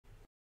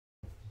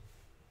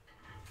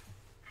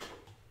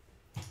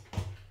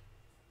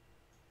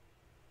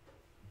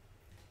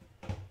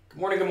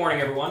Good morning,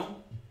 everyone.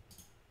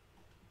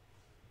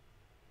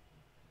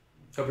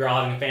 Hope you're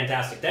all having a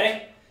fantastic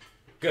day.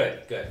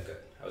 Good.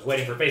 I was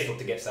waiting for Facebook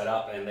to get set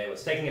up, and it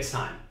was taking its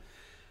time.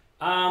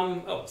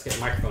 Let's get the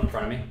microphone in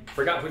front of me.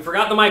 We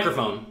forgot the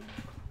microphone.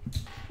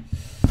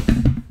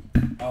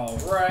 All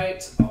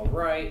right.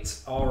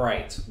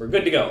 We're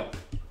good to go.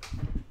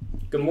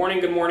 Good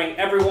morning,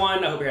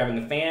 everyone. I hope you're having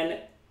a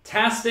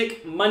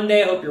fantastic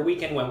Monday. I hope your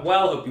weekend went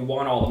well. I hope you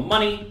won all the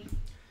money.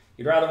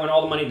 You'd rather win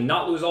all the money than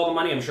not lose all the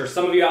money. I'm sure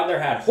some of you out there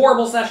had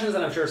horrible sessions,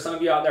 and I'm sure some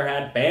of you out there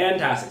had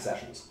fantastic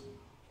sessions.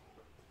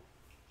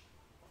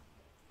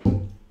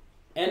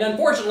 And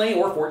unfortunately,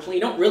 or fortunately,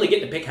 you don't really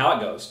get to pick how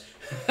it goes.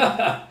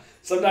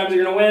 Sometimes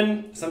you're going to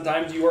win,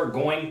 sometimes you are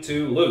going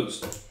to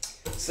lose.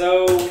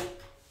 So,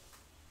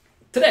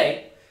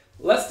 today,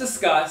 let's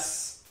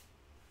discuss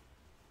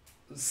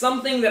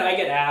something that I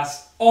get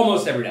asked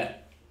almost every day.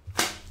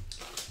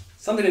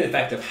 Something to the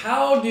effect of,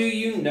 how do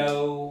you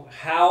know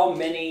how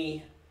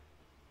many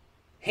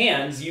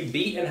hands you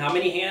beat and how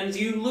many hands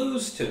you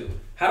lose to?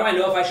 How do I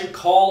know if I should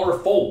call or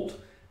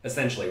fold,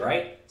 essentially,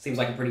 right? Seems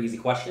like a pretty easy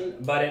question,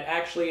 but it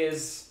actually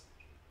is,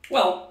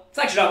 well, it's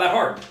actually not that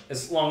hard,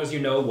 as long as you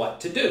know what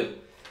to do.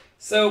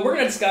 So we're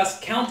going to discuss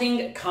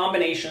counting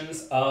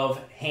combinations of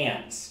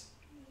hands,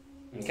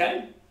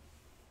 okay?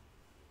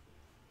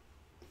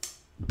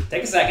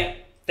 Take a second,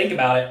 think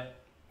about it,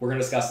 we're going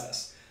to discuss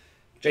this.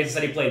 Jason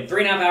said he played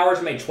 3.5 hours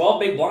and made 12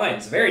 big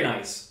blinds, very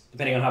nice,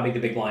 depending on how big the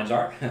big blinds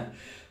are.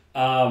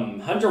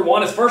 Hunter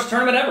won his first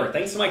tournament ever,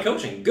 thanks to my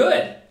coaching.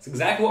 Good. It's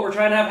exactly what we're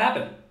trying to have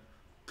happen.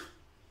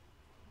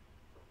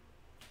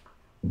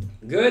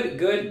 Good.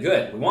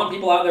 We want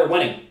people out there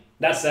winning.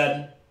 That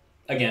said,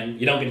 again,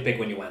 you don't get to pick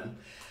when you win.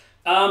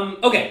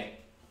 Okay.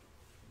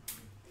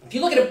 If you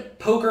look at a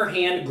poker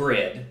hand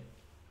grid,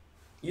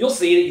 you'll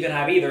see that you can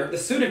have either the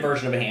suited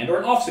version of a hand or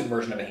an offsuit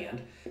version of a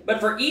hand. But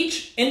for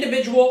each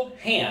individual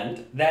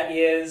hand that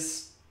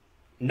is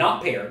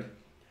not paired,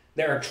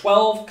 there are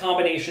 12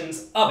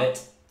 combinations of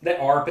it that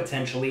are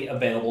potentially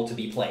available to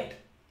be played,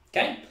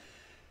 okay?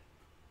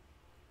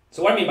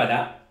 So what do I mean by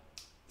that?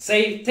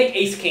 Say, take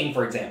ace-king,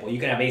 for example. You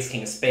can have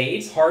ace-king of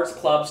spades, hearts,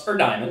 clubs, or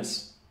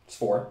diamonds. It's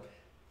four.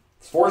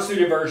 It's four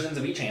suited versions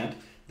of each hand.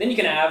 Then you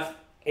can have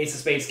ace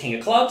of spades, king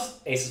of clubs,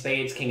 ace of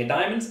spades, king of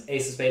diamonds,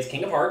 ace of spades,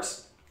 king of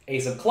hearts,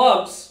 ace of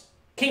clubs,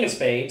 king of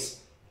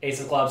spades,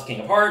 ace of clubs, king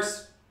of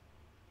hearts,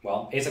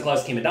 well, ace of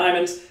clubs, king of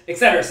diamonds,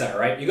 etc.,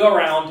 right? You go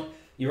around,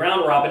 you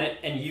round robin it,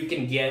 and you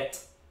can get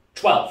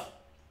 12.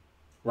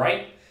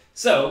 Right?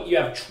 So you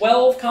have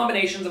 12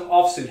 combinations of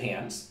offsuit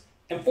hands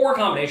and 4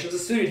 combinations of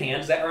suited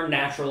hands that are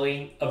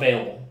naturally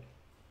available.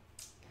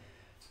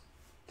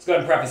 Let's go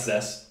ahead and preface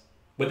this.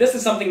 But this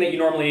is something that you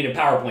normally need a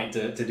PowerPoint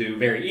to do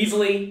very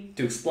easily,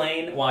 to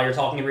explain while you're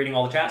talking and reading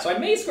all the chat. So I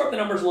may screw up the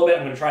numbers a little bit.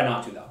 I'm going to try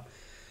not to, though.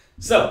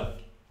 So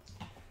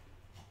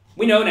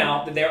we know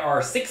now that there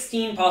are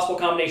 16 possible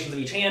combinations of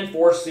each hand,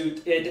 4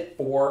 suited,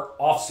 4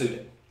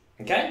 off-suited.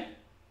 Okay?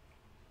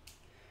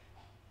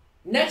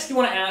 Next, you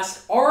want to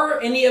ask,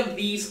 are any of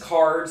these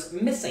cards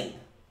missing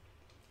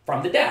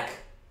from the deck?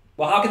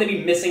 Well, how can they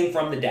be missing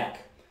from the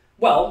deck?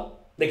 Well,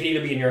 they could either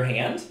be in your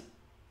hand,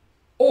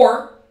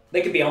 or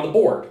they could be on the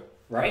board,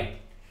 right?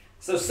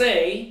 So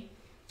say,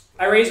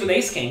 I raise with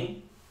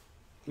ace-king,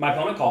 my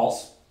opponent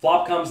calls,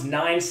 flop comes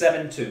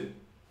 9-7-2.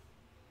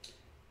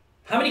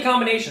 How many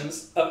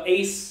combinations of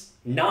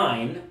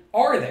ace-9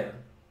 are there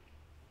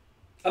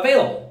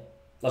available?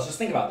 Let's just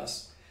think about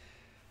this.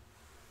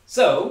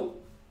 So,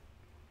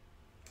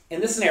 in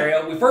this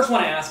scenario, we first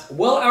want to ask,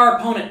 will our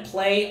opponent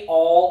play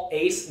all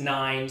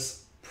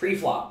ace-9s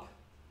pre-flop?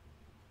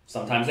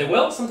 Sometimes they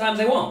will, sometimes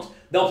they won't.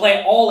 They'll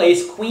play all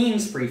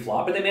ace-queens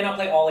pre-flop, but they may not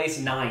play all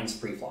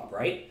ace-9s pre-flop,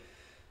 right?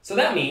 So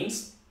that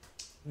means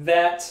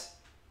that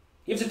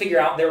you have to figure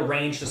out their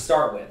range to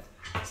start with.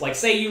 It's like,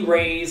 say you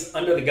raise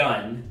under the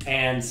gun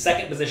and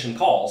second position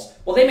calls.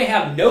 Well, they may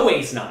have no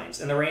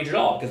ace-9s in the range at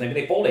all, because maybe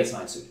they fold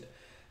ace-9 suited.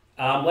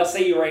 Let's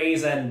say you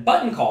raise and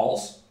button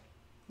calls.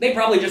 They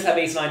probably just have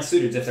ace-9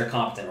 suited if they're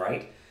competent,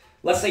 right?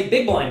 Let's say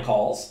big blind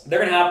calls. They're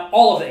going to have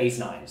all of the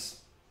ace-9s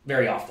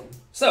very often.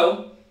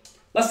 So,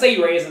 let's say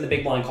you raise and the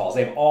big blind calls.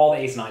 They have all the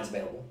ace-9s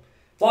available.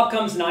 Flop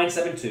comes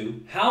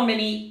 9-7-2. How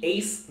many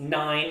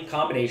ace-9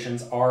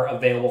 combinations are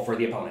available for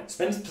the opponent?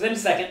 Spend a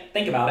second.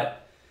 Think about it.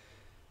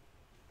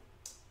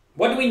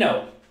 What do we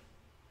know?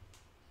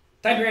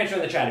 Type your answer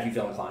in the chat if you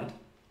feel inclined.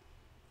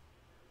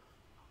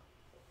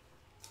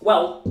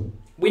 Well,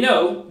 we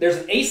know there's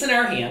an ace in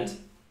our hand,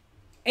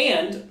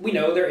 and we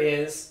know there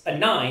is a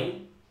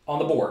 9 on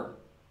the board,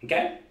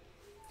 okay?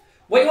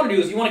 What you want to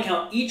do is you want to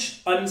count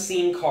each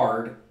unseen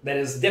card that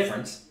is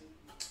different,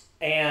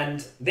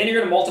 and then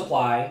you're going to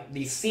multiply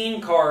the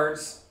seen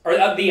cards, or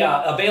the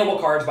available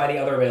cards by the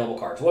other available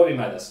cards. What do we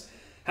mean by this?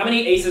 How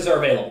many aces are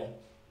available?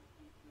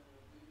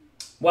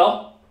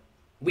 Well,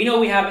 we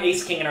know we have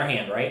ace-king in our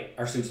hand, right?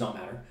 Our suits don't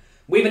matter.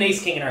 We have an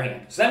ace-king in our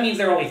hand. So that means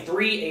there are only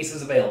 3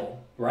 aces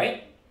available,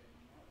 right?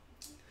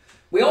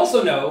 We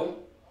also know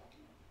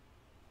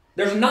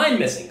there's a 9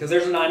 missing, because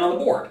there's a 9 on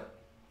the board.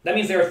 That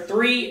means there are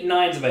 3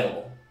 9s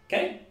available,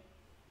 okay?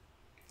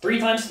 3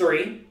 times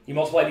 3, you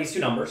multiply these two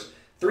numbers.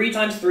 3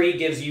 times 3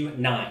 gives you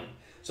 9.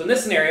 So in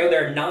this scenario,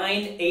 there are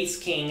 9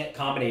 ace-king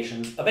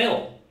combinations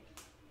available.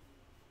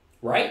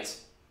 Right?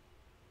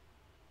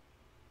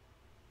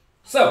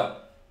 So,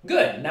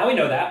 good. Now we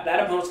know that.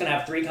 That opponent's going to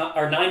have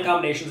 9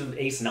 combinations of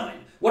ace-9.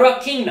 What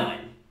about king-9?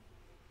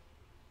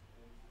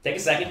 Take a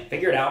second.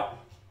 Figure it out.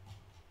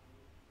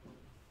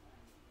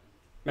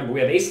 Remember, we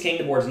have ace-king.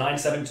 The board's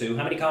 9-7-2.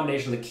 How many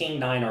combinations of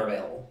king-9 are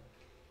available?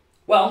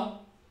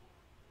 Well,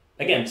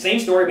 again, same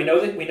story. We know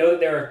that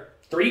there are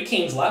 3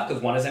 kings left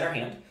because 1 is in our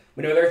hand.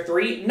 We know there are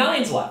 3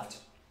 9s left,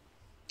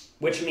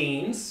 which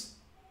means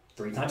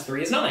 3 times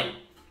 3 is 9.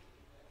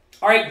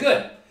 All right,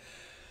 good.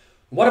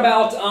 What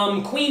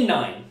about queen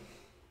 9,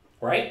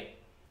 right?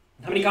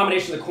 How many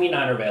combinations of queen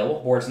 9 are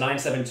available? Board's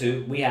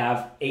 9-7-2. We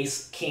have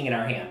ace-king in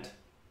our hand.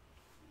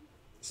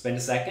 Spend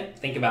a second.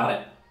 Think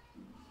about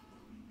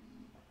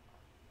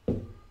it.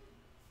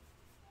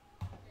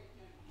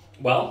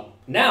 Well,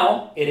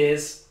 now it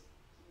is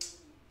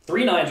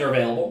 3 9s are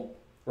available,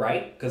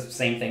 right? Because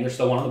same thing, there's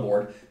still 1 on the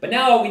board. But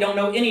now we don't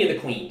know any of the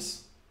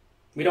queens.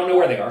 We don't know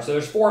where they are. So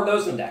there's 4 of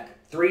those in the deck.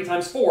 3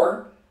 times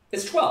 4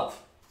 is 12.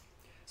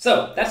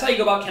 So that's how you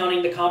go about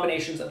counting the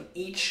combinations of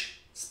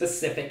each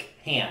specific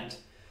hand.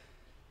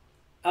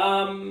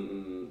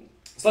 So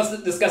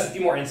let's discuss a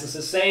few more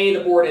instances. Say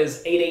the board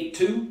is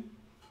 8-8-2,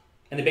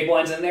 and the big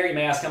blind's in there. You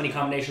may ask how many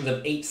combinations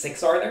of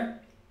 8-6 are there.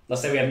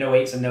 Let's say we have no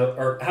 8s and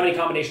or how many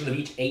combinations of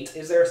each 8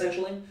 is there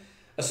essentially?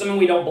 Assuming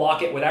we don't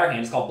block it with our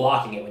hand. It's called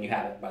blocking it when you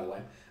have it, by the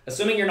way.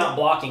 Assuming you're not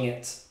blocking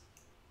it,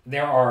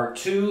 there are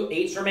 2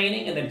 8s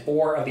remaining and then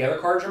 4 of the other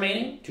cards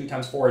remaining. 2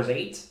 times 4 is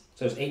 8.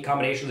 So there's 8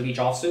 combinations of each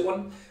offsuit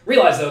one.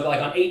 Realize though that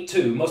like on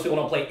 8-2, most people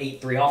don't play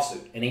 8-3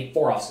 offsuit, and 8-4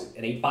 offsuit,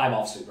 and 8-5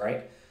 offsuit,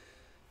 right?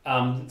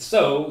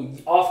 So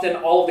often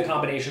all of the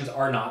combinations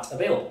are not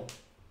available.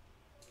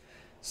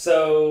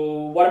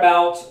 So what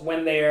about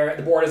when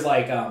the board is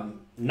like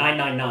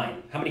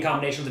 9-9-9? How many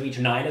combinations of each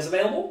 9 is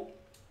available?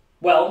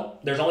 Well,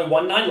 there's only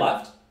 1 9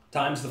 left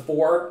times the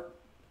 4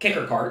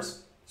 kicker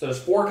cards. So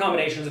there's 4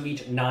 combinations of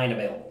each 9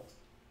 available.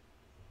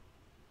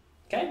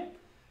 Okay?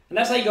 And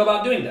that's how you go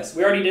about doing this.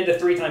 We already did the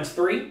 3 times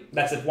 3.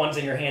 That's if 1's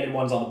in your hand and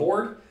 1's on the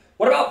board.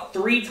 What about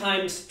 3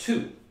 times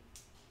 2?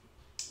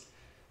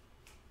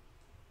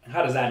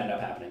 How does that end up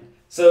happening?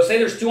 So say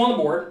there's 2 on the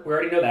board. We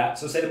already know that.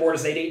 So say the board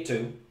is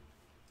 8-8-2.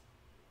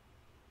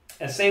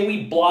 And say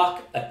we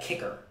block a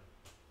kicker,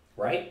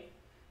 right?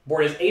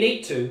 Board is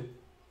 8-8-2.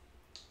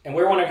 And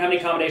we're wondering how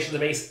many combinations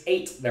of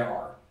ace-8 there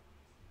are.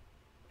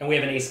 And we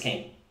have an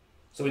ace-king.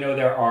 So we know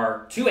there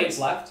are 2 8s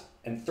left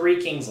and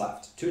 3 kings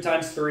left. 2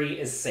 times 3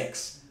 is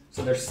 6.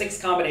 So there's 6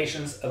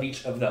 combinations of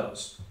each of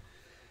those.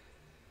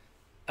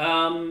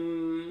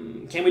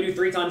 Can we do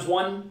 3 times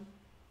 1?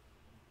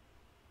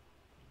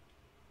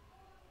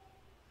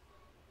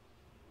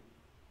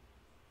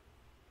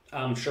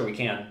 Sure we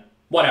can.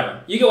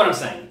 Whatever. You get what I'm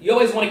saying. You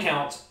always want to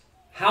count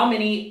how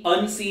many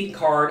unseed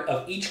card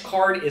of each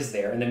card is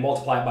there and then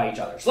multiply it by each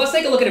other. So let's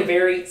take a look at a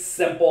very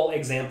simple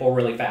example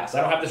really fast.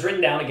 I don't have this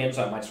written down again,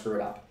 so I might screw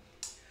it up.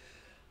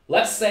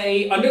 Let's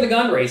say under the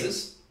gun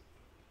raises,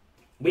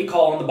 we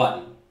call on the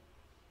button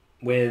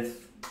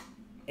with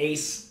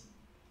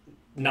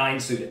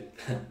ace-9 suited.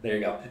 There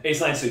you go.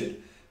 Ace-9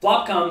 suited.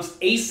 Flop comes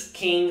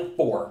ace-king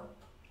 4.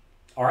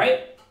 All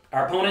right?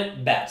 Our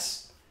opponent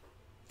bets.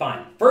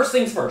 Fine. First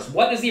things first.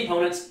 What is the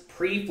opponent's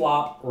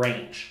pre-flop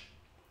range?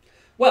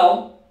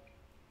 Well,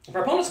 if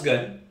our opponent's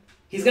good,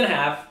 he's going to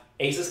have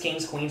aces,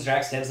 kings, queens,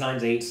 jacks, 10s,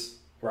 9s, 8s,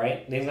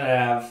 right? Then he's going to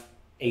have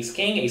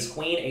ace-king,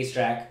 ace-queen,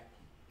 ace-jack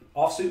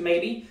offsuit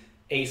maybe,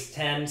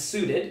 ace-10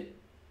 suited,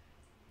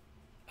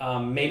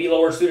 maybe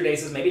lower suited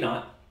aces, maybe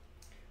not.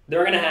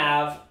 They're going to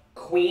have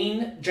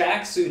queen,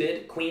 jack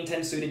suited, queen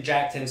 10 suited,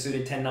 jack 10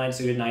 suited, 10 9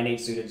 suited, 9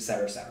 8 suited,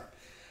 etc., etc.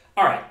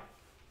 All right.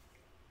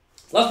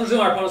 Let's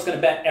presume our opponent's going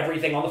to bet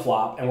everything on the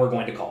flop, and we're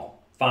going to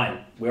call.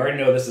 Fine. We already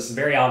know this. This is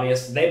very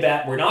obvious. They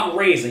bet. We're not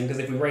raising, because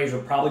if we raise, we're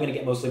probably going to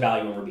get mostly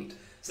value when we're beat.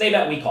 So they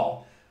bet, we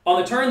call.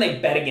 On the turn, they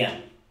bet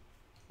again.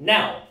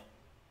 Now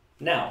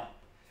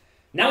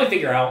we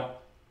figure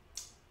out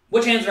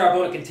which hands our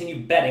opponent continue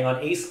betting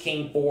on ace,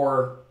 king,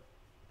 4,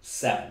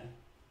 7,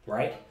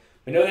 right?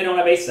 We know they don't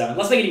have ace 7.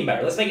 Let's make it even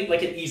better. Let's make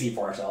it easy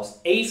for ourselves.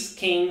 Ace,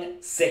 king,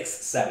 6,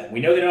 7. We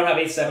know they don't have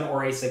ace 7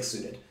 or ace 6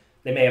 suited.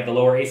 They may have the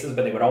lower aces,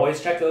 but they would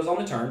always check those on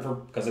the turn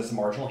because it's a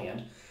marginal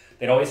hand.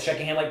 They'd always check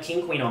a hand like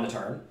king, queen on the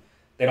turn.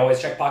 They'd always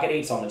check pocket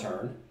 8s on the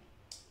turn.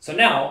 So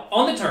now,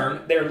 on the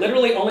turn, they're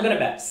literally only going to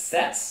bet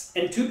sets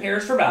and 2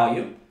 pairs for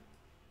value.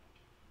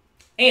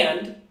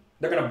 And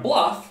they're going to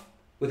bluff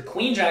with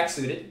queen, jack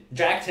suited,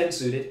 jack 10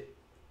 suited,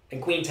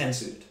 and queen 10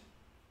 suited.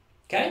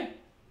 Okay?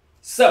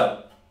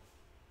 So,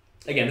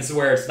 again, this is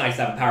where it's nice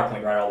to have a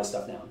PowerPoint, write all this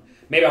stuff down.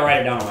 Maybe I'll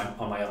write it down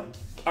on my own.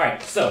 All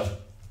right, so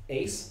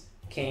ace,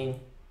 king,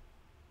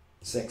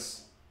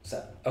 6,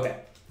 7. Okay,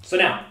 so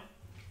now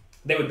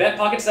they would bet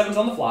pocket 7s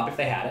on the flop if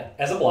they had it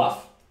as a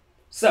bluff.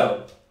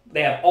 So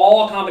they have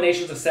all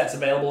combinations of sets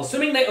available.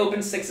 Assuming they open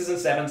 6s and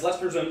 7s, let's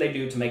presume they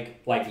do to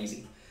make life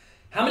easy.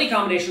 How many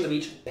combinations of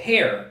each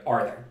pair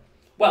are there?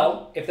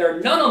 Well, if there are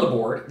none on the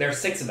board, there's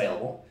 6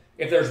 available.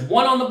 If there's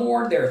 1 on the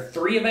board, there are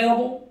 3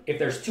 available. If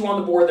there's 2 on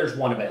the board, there's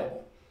 1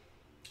 available.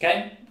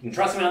 Okay? You can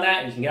trust me on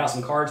that. You can get out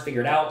some cards,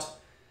 figure it out,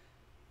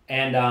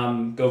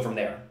 and go from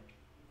there.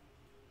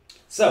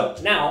 So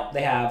now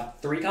they have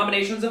 3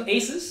 combinations of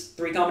aces,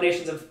 3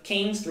 combinations of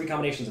kings, 3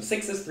 combinations of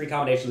sixes, 3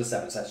 combinations of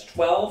sevens. That's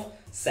 12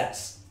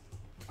 sets.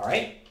 All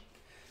right?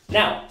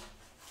 Now,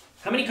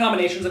 how many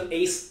combinations of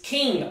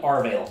ace-king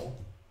are available?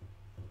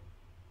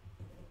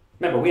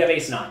 Remember, we have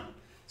ace-9.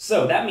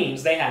 So that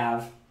means they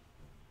have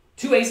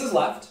 2 aces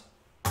left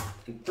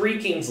and 3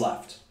 kings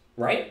left,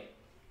 right?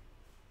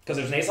 Because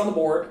there's an ace on the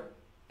board,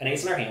 an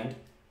ace in our hand,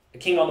 a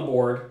king on the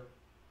board.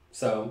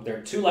 So there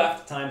are 2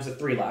 left times the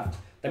 3 left.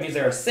 That means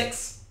there are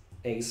 6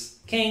 ace,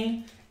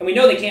 king, and we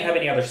know they can't have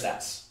any other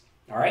sets.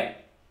 All right?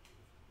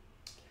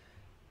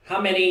 How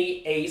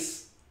many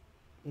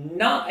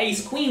not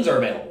ace queens are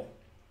available?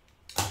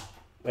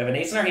 We have an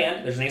ace in our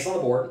hand. There's an ace on the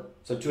board,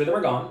 so 2 of them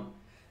are gone.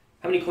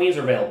 How many queens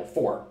are available?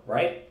 4,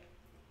 right?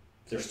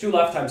 There's 2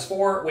 left times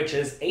 4, which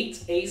is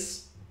 8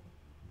 ace,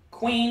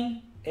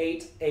 queen,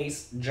 8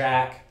 ace,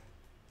 jack,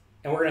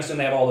 and we're going to assume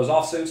they have all those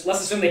offsuits.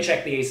 Let's assume they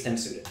check the ace-10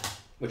 suited,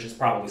 which is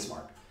probably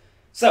smart.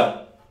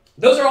 So,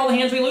 those are all the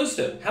hands we lose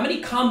to. How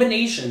many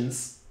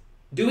combinations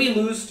do we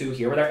lose to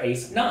here with our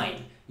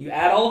ace-9? You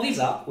add all of these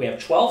up. We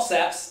have 12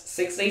 sets,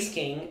 6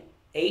 ace-king,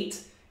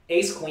 8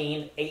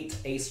 ace-queen, 8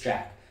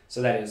 ace-jack.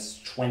 So that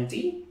is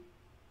 20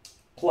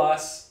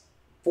 plus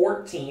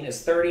 14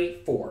 is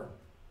 34.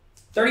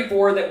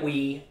 34 that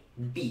we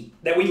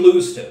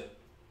lose to.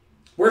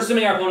 We're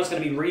assuming our opponent's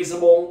going to be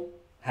reasonable,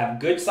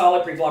 have good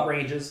solid preflop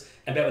ranges,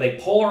 and bet with a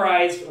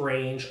polarized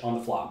range on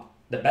the flop.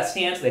 The best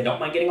hands they don't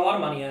mind getting a lot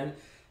of money in,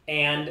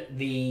 and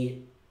the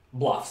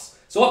bluffs.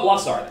 So what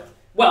bluffs are there?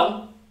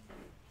 Well,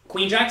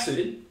 queen jack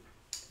suited,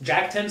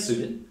 jack 10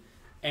 suited,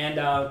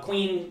 and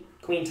queen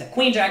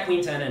jack,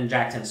 queen 10, and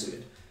jack 10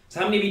 suited. So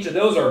how many of each of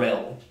those are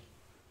available?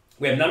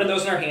 We have none of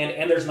those in our hand,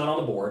 and there's none on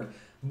the board,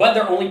 but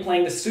they're only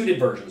playing the suited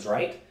versions,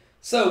 right?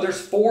 So there's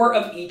 4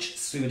 of each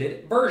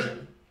suited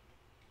version.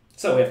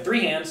 So we have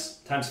 3 hands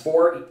times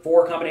 4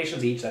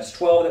 combinations each. That's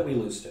 12 that we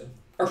lose to,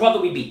 or 12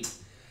 that we beat.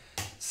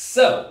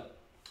 So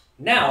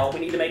now we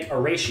need to make a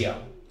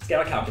ratio. Let's get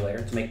out a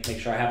calculator to make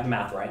sure I have the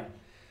math right.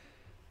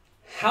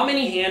 How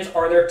many hands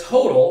are there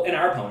total in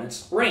our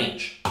opponent's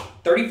range?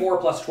 34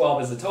 plus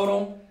 12 is the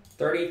total.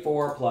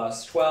 34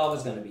 plus 12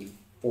 is going to be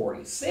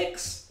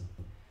 46.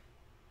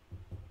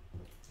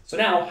 So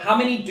now, how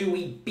many do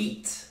we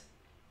beat?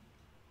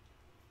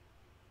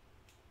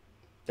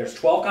 There's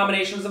 12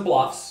 combinations of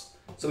bluffs,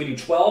 so we do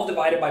 12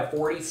 divided by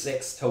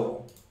 46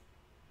 total.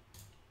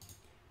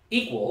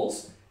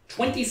 Equals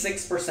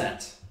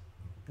 26%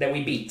 that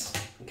we beat,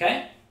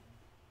 okay?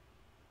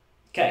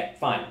 Okay,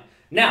 fine.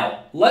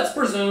 Now, let's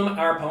presume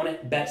our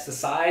opponent bets the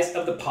size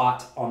of the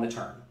pot on the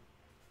turn.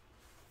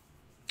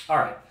 All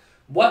right,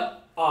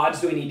 what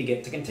odds do we need to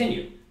get to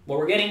continue? Well,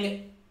 we're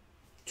getting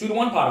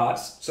 2-to-1 pot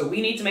odds, so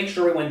we need to make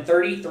sure we win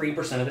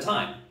 33% of the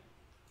time.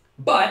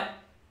 But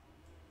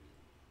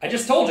I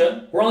just told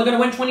you, we're only going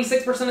to win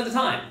 26% of the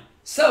time.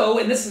 So,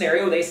 in this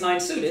scenario with ace-9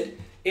 suited,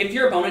 if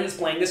your opponent is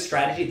playing this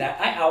strategy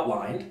that I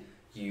outlined,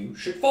 you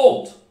should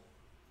fold,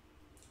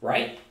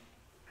 right?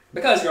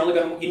 Because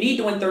you need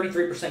to win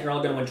 33%, you're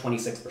only going to win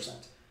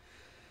 26%.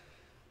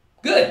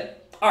 Good.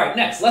 All right,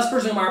 next, let's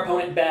presume our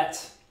opponent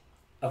bet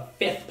a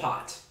 5th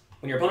pot.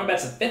 When your opponent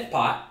bets a 5th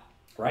pot,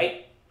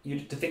 right,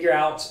 to figure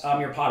out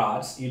your pot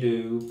odds, you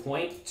do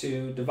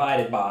 0.2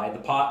 divided by the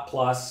pot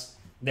plus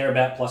their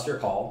bet plus your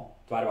call,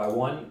 divided by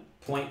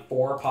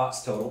 1.4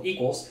 pots total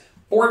equals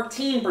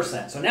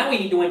 14%. So now we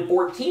need to win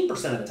 14%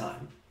 of the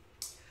time.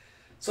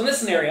 So in this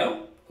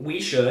scenario,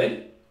 we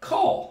should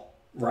call,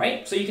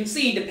 right? So you can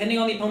see, depending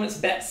on the opponent's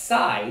bet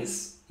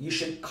size, you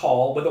should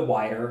call with a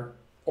wider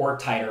or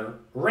tighter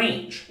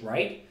range,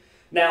 right?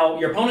 Now,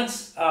 your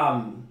opponent's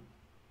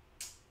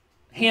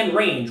hand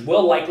range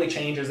will likely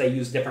change as they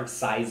use different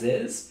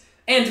sizes.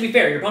 And to be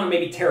fair, your opponent may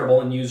be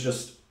terrible and use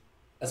just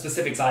a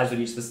specific size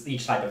with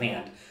each type of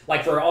hand.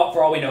 Like for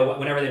all we know,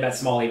 whenever they bet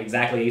small, they have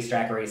exactly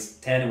ace-jack or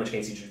ace-10, in which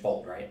case you should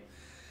fold, right?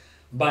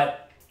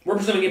 But we're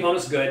presuming the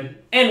opponent's good,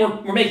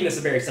 and we're making this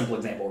a very simple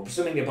example. We're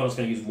presuming the opponent's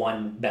going to use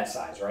one bet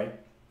size, right?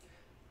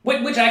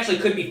 Which actually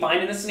could be fine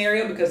in this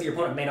scenario because your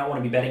opponent may not want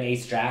to be betting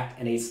ace-jack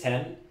and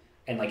ace-10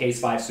 and like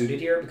ace-5 suited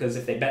here, because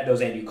if they bet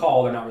those and you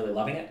call, they're not really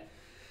loving it.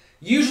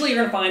 Usually you're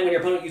going to find when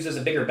your opponent uses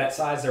a bigger bet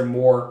size, they're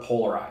more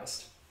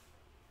polarized.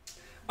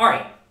 All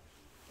right,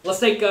 let's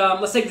take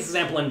this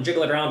example and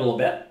jiggle it around a little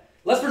bit.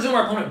 Let's presume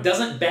our opponent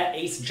doesn't bet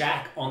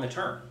ace-jack on the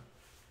turn,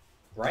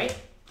 right?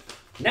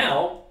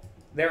 Now,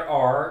 there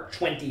are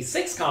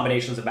 26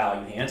 combinations of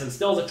value hands and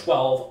still the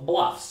 12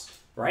 bluffs,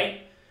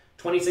 right?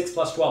 26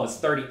 plus 12 is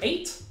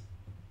 38.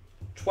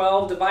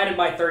 12 divided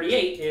by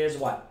 38 is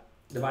what?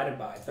 Divided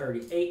by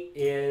 38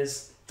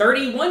 is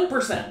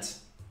 31%.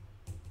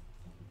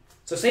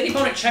 So say the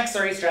opponent checks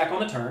their ace-jack on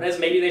the turn, as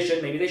maybe they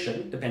should, maybe they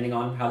shouldn't, depending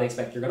on how they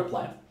expect you're going to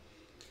play.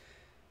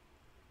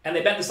 And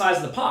they bet the size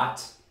of the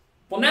pot.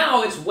 Well,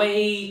 now it's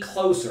way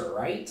closer,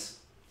 right?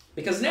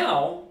 Because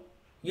now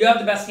you have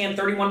the best hand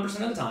 31%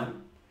 of the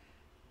time,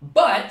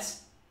 but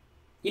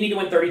you need to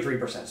win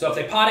 33%. So if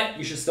they pot it,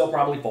 you should still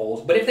probably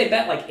fold. But if they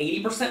bet like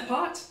 80%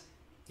 pot,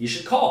 you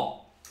should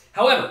call.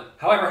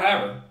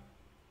 However,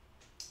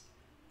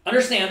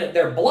 understand that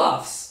their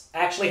bluffs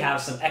actually have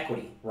some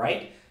equity,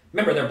 right?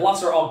 Remember, their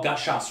bluffs are all gut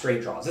shot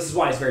straight draws. This is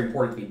why it's very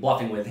important to be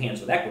bluffing with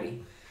hands with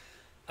equity.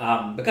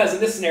 Because in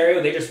this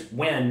scenario, they just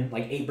win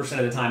like 8%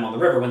 of the time on the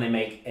river when they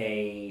make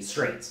a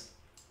straight.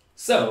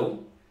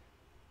 So,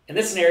 in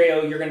this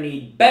scenario, you're going to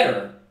need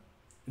better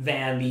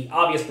than the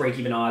obvious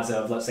break-even odds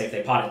of, let's say, if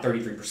they pot at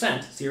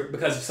 33%. So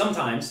because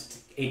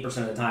sometimes, 8%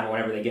 of the time or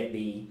whatever they get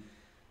the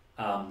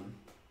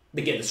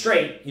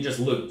straight, you just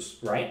lose,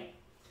 right?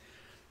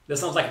 This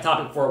sounds like a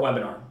topic for a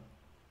webinar.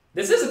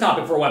 This is a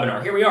topic for a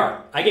webinar. Here we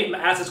are. I get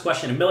asked this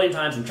question a million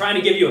times. I'm trying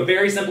to give you a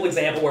very simple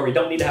example where we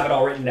don't need to have it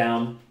all written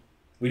down.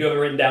 We do have it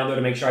written down, though,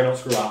 to make sure I don't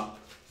screw up.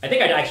 I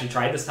think I actually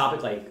tried this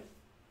topic like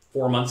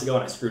 4 months ago,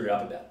 and I screwed it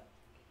up a bit.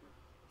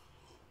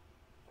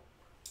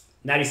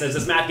 Natty says,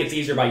 this math gets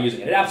easier by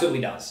using it. It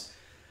absolutely does.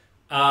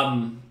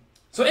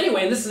 So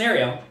anyway, in this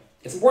scenario,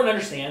 it's important to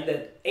understand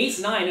that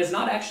ace-9 is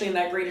not actually in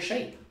that great a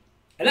shape.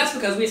 And that's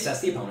because we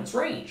assess the opponent's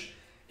range.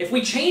 If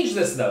we change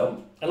this,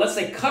 though, and let's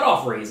say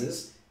cutoff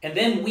raises, and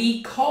then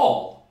we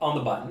call on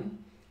the button,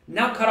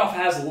 now cutoff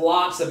has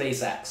lots of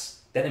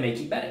ace-x. Then they may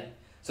keep betting.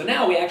 So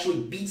now we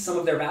actually beat some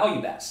of their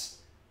value bets.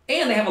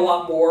 And they have a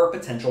lot more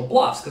potential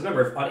bluffs. Because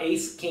remember, on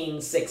ace,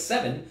 king, 6,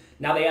 7,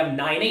 now they have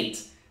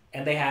 9-8.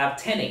 And they have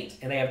 10-8.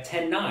 And they have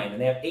 10-9. And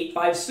they have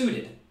 8-5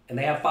 suited. And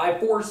they have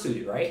 5-4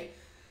 suited, right?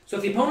 So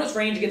if the opponent's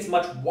range gets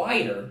much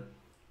wider,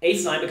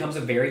 ace-9 becomes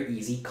a very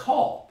easy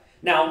call.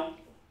 Now,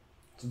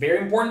 it's very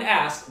important to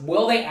ask,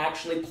 will they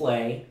actually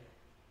play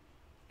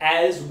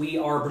as we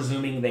are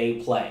presuming they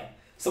play?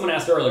 Someone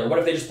asked earlier, what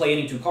if they just play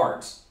any two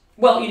cards?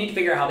 Well, you need to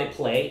figure out how they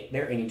play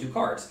their any two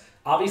cards.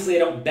 Obviously, they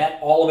don't bet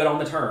all of it on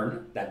the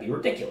turn. That'd be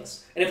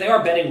ridiculous. And if they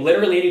are betting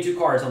literally any two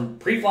cards on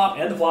pre-flop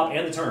and the flop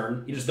and the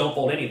turn, you just don't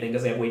fold anything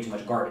because they have way too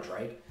much garbage,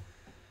 right?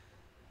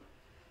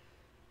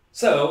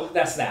 So,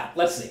 that's that.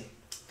 Let's see.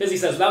 Fizzy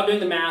says, without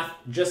doing the math,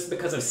 just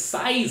because of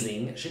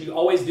sizing, should you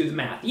always do the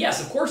math?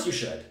 Yes, of course you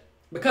should.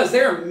 Because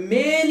there are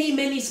many,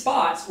 many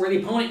spots where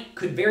the opponent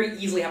could very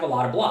easily have a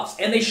lot of bluffs.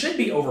 And they should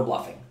be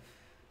over-bluffing.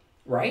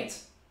 Right?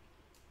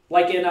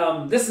 Like in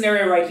this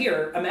scenario right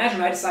here, imagine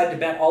I decided to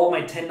bet all of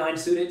my 10-9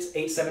 suiteds,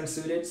 8-7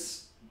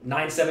 suiteds,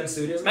 9-7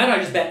 suiteds. Imagine I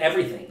just bet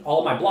everything, all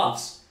of my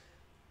bluffs.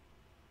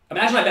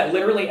 Imagine I bet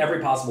literally every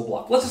possible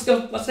bluff. Let's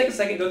take a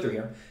second and go through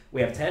here.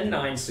 We have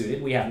 10-9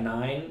 suited. We have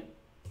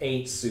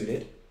 9-8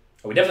 suited.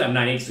 Oh, we definitely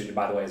have 9-8 suited,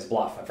 by the way, as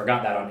bluff. I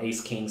forgot that on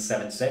ace, king,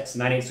 7-6.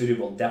 9-8 suited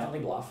will definitely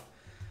bluff.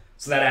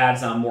 So that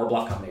adds more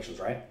bluff combinations,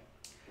 right?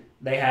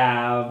 They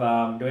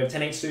have, do we have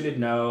 10-8 suited?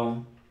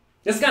 No.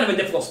 This is kind of a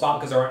difficult spot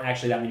because there aren't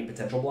actually that many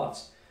potential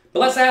bluffs.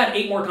 But let's add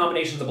 8 more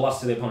combinations of bluffs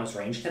to the opponent's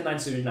range. 10-9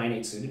 suited,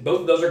 9-8 suited.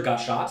 Both of those are gut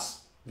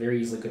shots.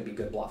 Very easily could be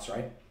good bluffs,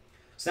 right?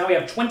 So now we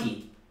have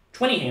 20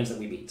 hands that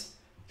we beat.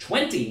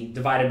 20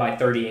 divided by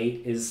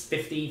 38 is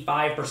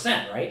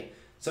 55%, right?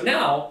 So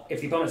now,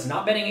 if the opponent's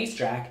not betting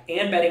ace-jack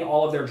and betting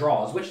all of their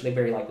draws, which they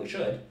very likely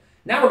should,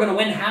 now we're going to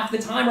win half the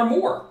time or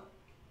more,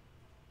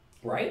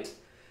 right?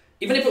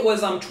 Even if it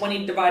was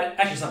 20 divided...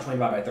 Actually, it's not 20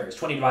 divided by 30. It's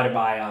 20 divided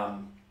by...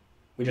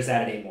 we just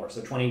added 8 more,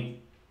 so 20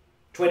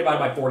 divided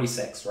by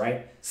 46,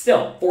 right?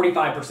 Still,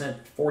 45%,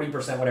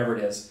 40%, whatever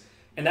it is.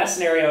 In that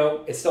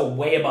scenario, it's still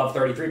way above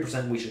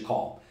 33% we should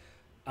call.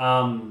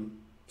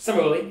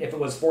 Similarly, if it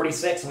was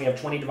 46 and we have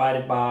 20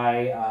 divided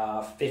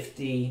by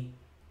 50...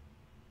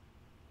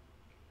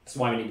 That's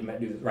why we need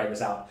to write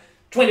this out.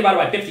 20 divided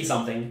by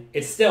 50-something,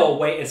 it's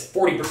still it's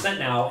 40%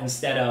 now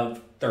instead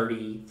of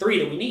 33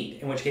 that we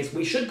need, in which case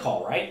we should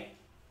call, right?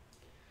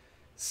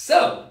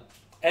 So,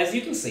 as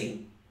you can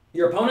see,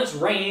 your opponent's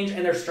range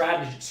and their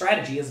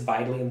strategy is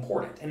vitally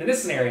important. And in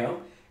this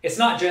scenario, it's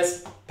not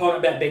just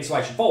opponent bet big so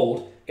I should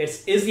fold.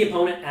 It's, is the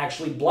opponent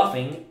actually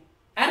bluffing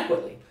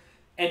adequately?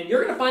 And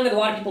you're going to find that a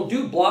lot of people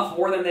do bluff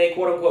more than they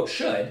quote-unquote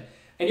should.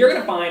 And you're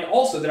going to find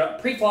also that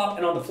pre-flop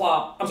and on the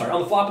flop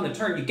and the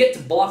turn, you get to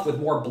bluff with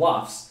more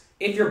bluffs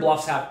if your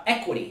bluffs have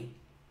equity.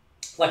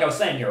 Like I was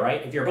saying here,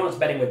 right? If your opponent's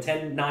betting with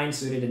 10-9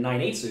 suited and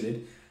 9-8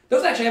 suited,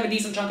 those actually have a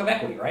decent chunk of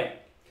equity,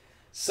 right?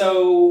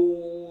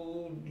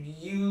 So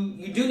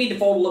you do need to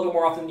fold a little bit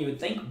more often than you would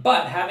think,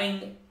 but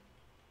having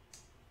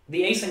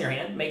the ace in your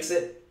hand makes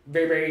it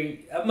very,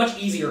 very much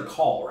easier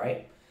call,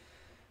 right?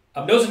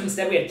 Notice if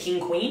instead we had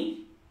king-queen,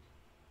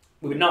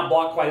 we would not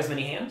block quite as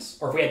many hands.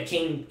 Or if we had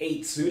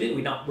king-8 suited,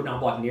 we would not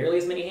block nearly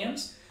as many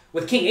hands.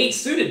 With king-8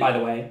 suited, by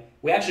the way,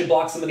 we actually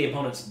block some of the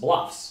opponent's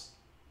bluffs.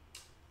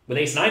 With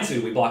ace-9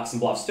 suited, we block some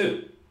bluffs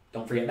too.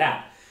 Don't forget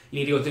that. You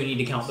need to go through and you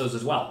need to count those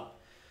as well.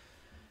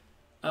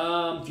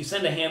 If you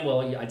send a hand, well,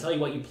 I tell you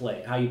what you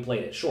play, how you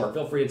played it. Sure,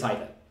 feel free to type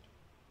it.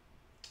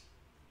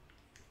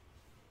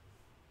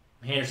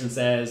 Henderson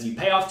says, you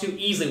pay off too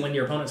easily when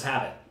your opponents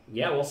have it.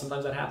 Yeah, well,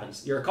 sometimes that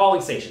happens. You're a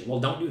calling station.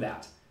 Well, don't do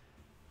that.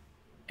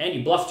 And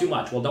you bluff too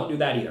much. Well, don't do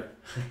that either.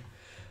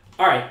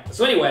 All right,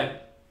 so anyway,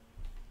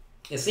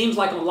 It seems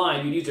like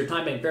online you'd use your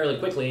time bank fairly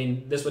quickly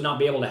and this would not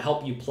be able to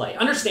help you play.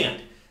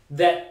 Understand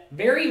that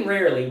very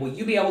rarely will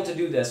you be able to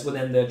do this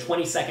within the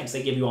 20 seconds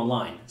they give you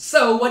online.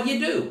 So what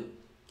do?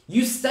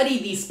 You study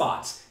these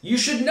spots. You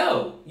should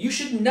know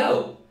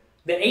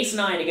that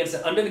ace-9 against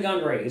an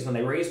under-the-gun raise, when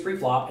they raise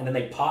pre-flop and then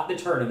they pot the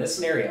turn in this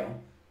scenario,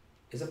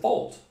 is a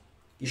fold.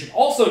 You should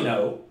also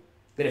know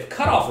that if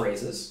cutoff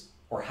raises,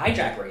 or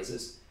hijack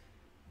raises,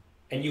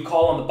 and you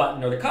call on the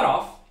button or the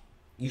cutoff,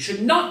 you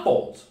should not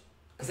fold,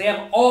 because they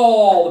have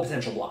all the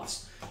potential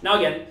bluffs. Now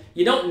again,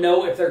 you don't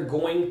know if they're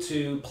going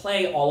to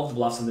play all of the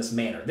bluffs in this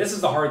manner. This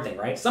is the hard thing,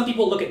 right? Some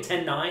people look at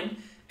 10-9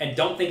 and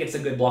don't think it's a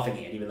good bluffing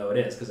hand, even though it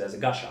is, because it has a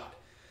gut shot.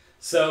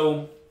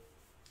 So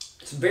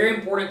it's very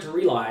important to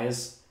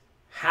realize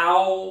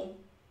how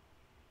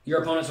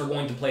your opponents are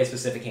going to play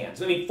specific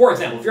hands. I mean, for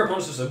example, if your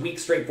opponent's just a weak,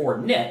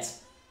 straightforward nit,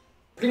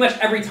 pretty much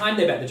every time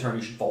they bet the turn,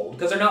 you should fold,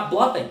 because they're not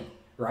bluffing,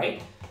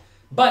 right?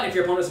 But if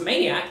your opponent's a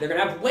maniac, they're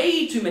going to have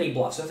way too many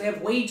bluffs. So if they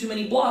have way too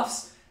many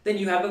bluffs, then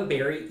you have a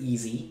very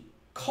easy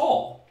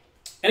call.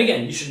 And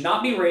again, you should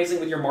not be raising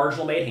with your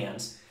marginal made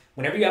hands.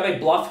 Whenever you have a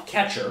bluff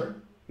catcher,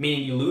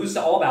 meaning you lose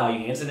to all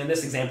value hands, and in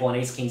this example on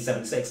ace, king,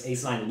 7-6,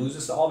 ace-9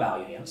 loses to all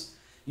value hands,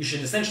 you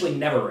should essentially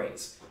never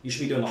raise. You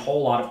should be doing a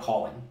whole lot of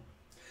calling.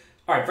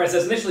 All right, Fred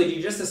says, initially, do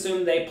you just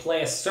assume they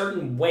play a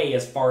certain way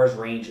as far as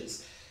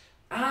ranges?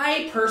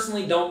 I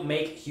personally don't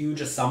make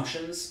huge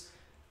assumptions.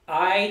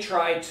 I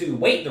try to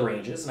weight the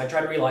ranges, and I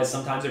try to realize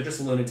sometimes they're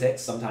just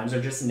lunatics, sometimes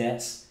they're just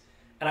nits.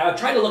 And I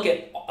try to look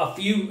at a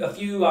few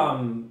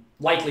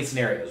likely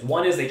scenarios.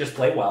 One is they just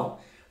play well.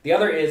 The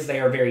other is they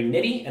are very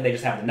nitty, and they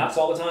just have the nuts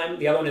all the time.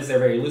 The other one is they're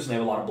very loose, and they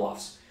have a lot of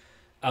bluffs.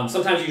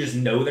 Sometimes you just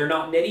know they're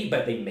not nitty,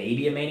 but they may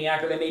be a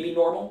maniac or they may be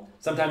normal.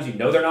 Sometimes you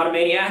know they're not a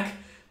maniac,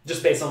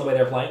 just based on the way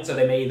they're playing, so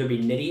they may either be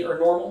nitty or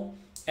normal.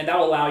 And that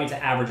will allow you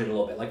to average it a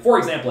little bit. Like, for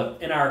example,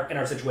 in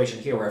our situation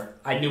here, where if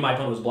I knew my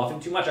opponent was bluffing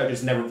too much, I would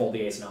just never fold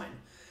the ace-9.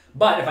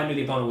 But if I knew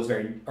the opponent was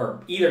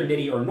either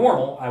nitty or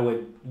normal, I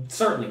would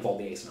certainly fold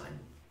the ace-9.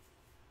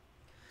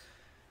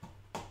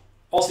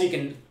 Also, you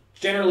can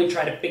generally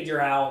try to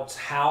figure out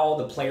how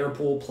the player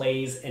pool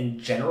plays in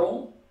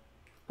general,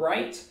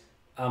 right?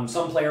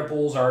 Some player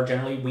pools are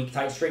generally weak,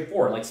 tight,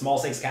 straightforward. Like small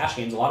stakes cash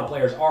games, a lot of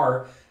players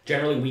are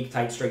generally weak,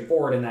 tight,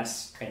 straightforward, and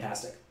that's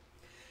fantastic.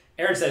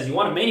 Aaron says, you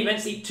won a main event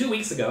seat 2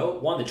 weeks ago,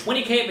 won the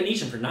 20K at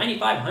Venetian for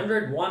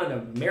 $9,500, won an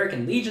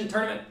American Legion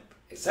tournament,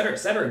 etc.,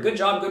 etc. Good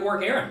job, good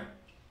work, Aaron.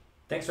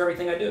 Thanks for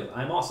everything I do.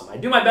 I'm awesome. I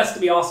do my best to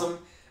be awesome.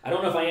 I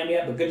don't know if I am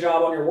yet, but good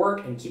job on your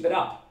work and keep it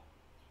up.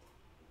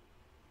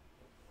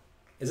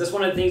 Is this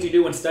one of the things you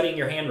do when studying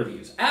your hand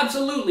reviews?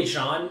 Absolutely,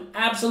 Sean.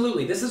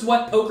 Absolutely. This is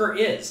what poker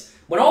is.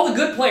 When all the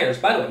good players,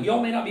 by the way, you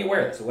all may not be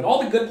aware of this, but when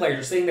all the good players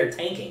are sitting there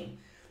tanking,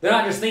 they're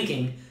not just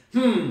thinking,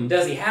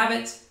 does he have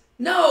it?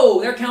 No,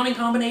 they're counting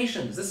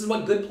combinations. This is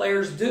what good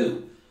players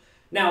do.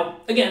 Now,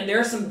 again, there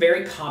are some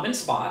very common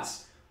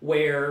spots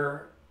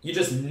where you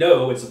just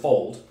know it's a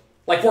fold.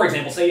 Like, for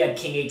example, say you had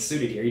king 8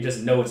 suited here, you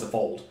just know it's a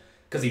fold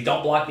because you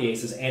don't block the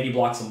aces and you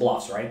block some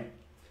bluffs, right?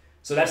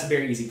 So that's a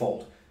very easy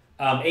fold.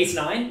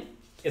 Ace-9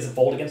 is a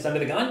fold against under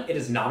the gun. It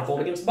is not a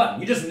fold against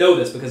button. You just know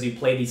this because you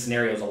play these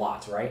scenarios a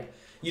lot, right?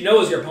 You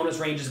know as your opponent's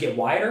ranges get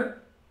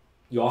wider,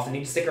 you often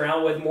need to stick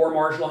around with more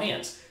marginal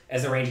hands.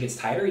 As the range gets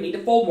tighter, you need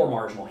to fold more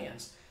marginal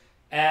hands.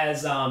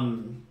 As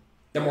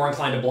they're more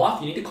inclined to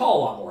bluff, you need to call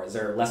a lot more. As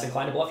they're less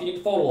inclined to bluff, you need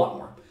to fold a lot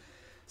more.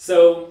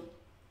 So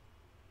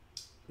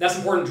that's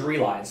important to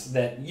realize,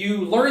 that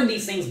you learn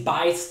these things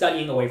by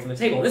studying away from the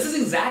table. And this is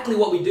exactly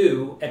what we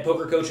do at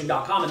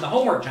PokerCoaching.com in the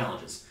homework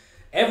challenges.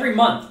 Every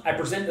month, I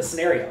present a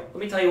scenario. Let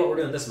me tell you what we're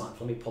doing this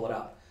month. Let me pull it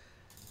up.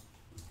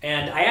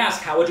 And I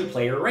ask, how would you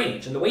play your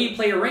range? And the way you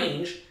play your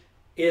range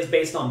is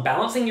based on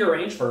balancing your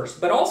range first,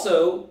 but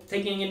also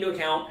taking into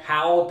account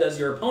how does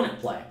your opponent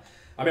play.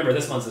 I remember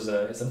this month's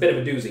it's a bit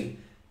of a doozy.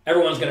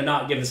 Everyone's going to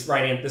not give the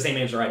same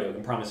answer I do. I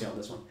can promise you on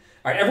this one.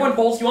 All right, everyone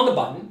folds you on the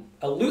button.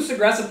 A loose,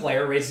 aggressive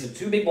player raises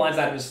 2 big blinds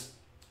out of his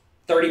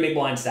 30 big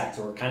blind stack,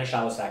 so we're kind of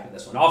shallow stacked in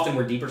this one. Often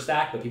we're deeper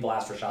stacked, but people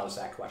ask for shallow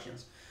stack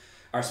questions.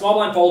 Our small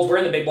blind folds, we're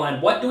in the big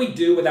blind. What do we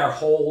do with our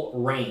whole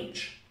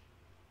range?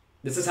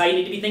 This is how you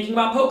need to be thinking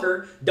about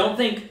poker. Don't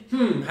think,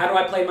 how do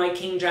I play my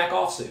king-jack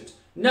offsuit?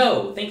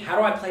 No, think, how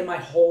do I play my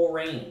whole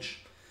range?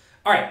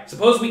 All right,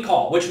 suppose we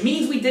call, which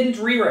means we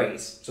didn't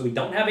re-raise, so we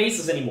don't have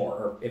aces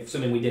anymore, or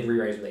assuming we did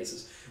re-raise with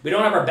aces. We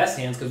don't have our best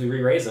hands because we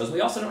re-raised those.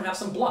 We also don't have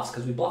some bluffs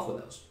because we bluff with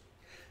those.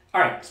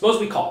 All right, suppose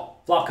we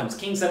call. Flop comes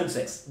king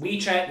 7-6. We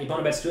check, the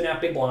opponent bets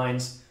 2.5 big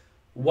blinds.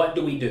 What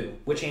do we do?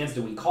 Which hands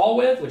do we call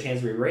with? Which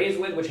hands do we raise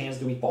with? Which hands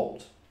do we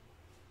fold?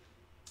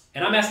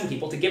 And I'm asking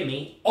people to give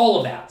me all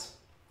of that.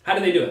 How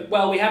do they do it?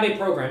 Well, we have a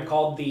program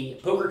called the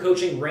Poker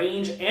Coaching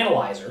Range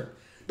Analyzer.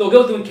 They'll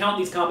go through and count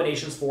these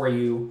combinations for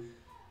you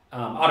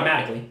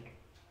automatically.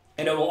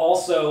 And it will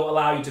also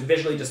allow you to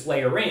visually display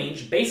your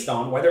range based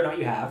on whether or not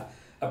you have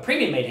a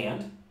premium made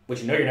hand,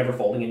 which you know you're never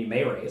folding and you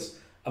may raise,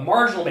 a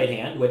marginal made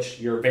hand, which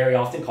you're very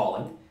often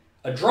calling,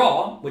 a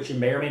draw, which you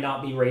may or may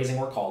not be raising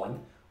or calling,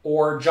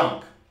 or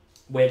junk,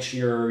 which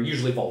you're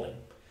usually folding.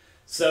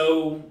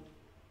 So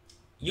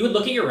you would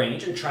look at your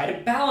range and try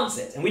to balance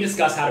it. And we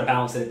discuss how to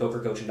balance it at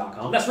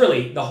pokercoaching.com. That's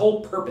really the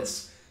whole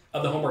purpose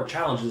of the homework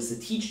challenge, is to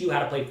teach you how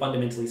to play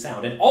fundamentally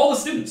sound. And all the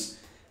students,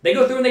 they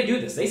go through and they do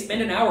this. They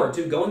spend an hour or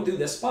two going through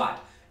this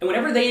spot. And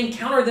whenever they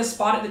encounter this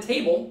spot at the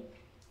table,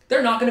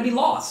 they're not going to be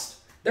lost.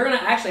 They're going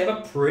to actually have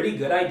a pretty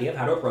good idea of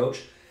how to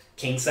approach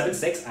king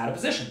 7-6 out of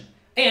position,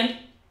 and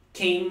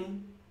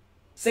king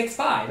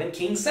 6-5, and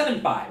king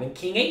 7-5, and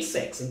king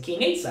 8-6, and king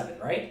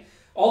 8-7, right?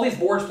 All these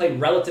boards play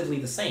relatively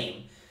the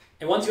same.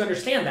 And once you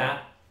understand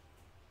that,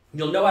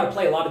 you'll know how to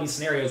play a lot of these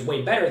scenarios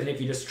way better than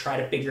if you just try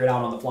to figure it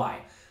out on the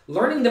fly.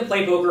 Learning to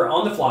play poker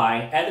on the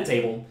fly at the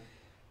table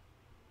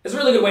is a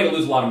really good way to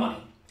lose a lot of money.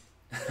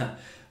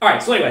 All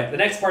right, so anyway, the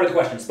next part of the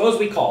question. Suppose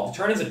we call. The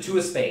turn is a 2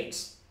 of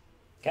spades.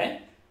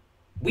 Okay?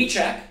 We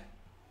check.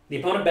 The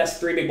opponent bets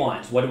 3 big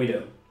blinds. What do we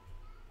do?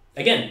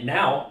 Again,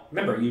 now,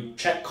 remember, you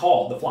check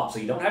call the flop, so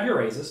you don't have your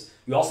raises.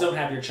 You also don't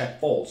have your check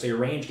fold, so your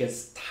range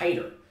gets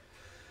tighter.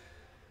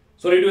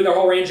 So what do we do with our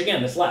whole range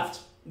again that's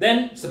left?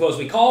 Then, suppose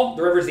we call.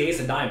 The river's the ace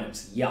of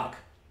diamonds. Yuck.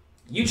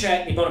 You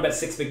check. The opponent bets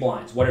 6 big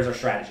blinds. What is our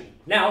strategy?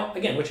 Now,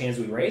 again, which hands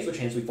do we raise? Which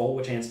hands do we fold?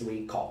 Which hands do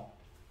we call?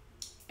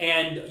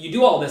 And you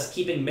do all this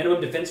keeping minimum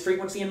defense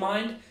frequency in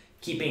mind,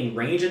 keeping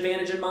range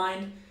advantage in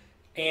mind,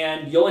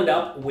 and you'll end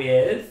up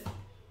with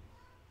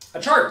a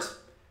chart.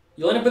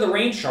 You'll end up with a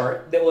range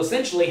chart that will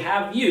essentially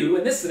have you,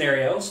 in this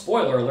scenario,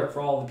 spoiler alert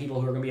for all the people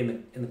who are going to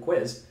be in the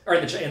quiz, or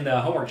in the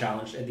homework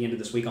challenge at the end of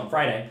this week on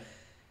Friday,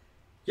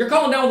 you're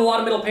calling down with a lot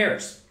of middle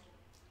pairs.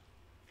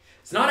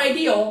 It's not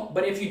ideal,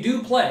 but if you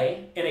do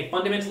play in a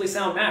fundamentally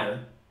sound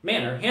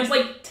manner, hands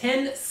like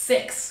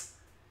 10-6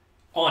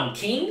 on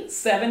king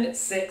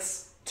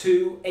 7-6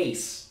 to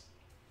ace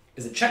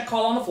is a check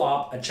call on the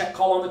flop, a check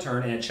call on the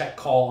turn, and a check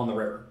call on the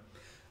river.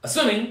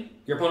 Assuming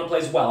your opponent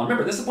plays well. And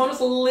remember, this opponent's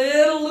a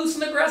little loose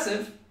and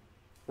aggressive,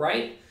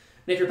 right? And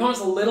if your opponent's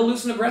a little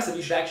loose and aggressive,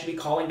 you should actually be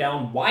calling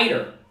down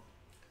wider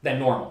than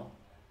normal.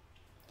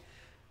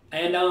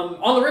 And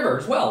on the river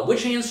as well,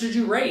 which hands should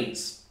you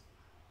raise?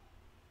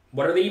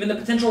 What are even the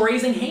potential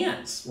raising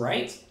hands,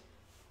 right?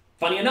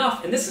 Funny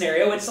enough, in this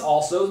scenario, it's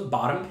also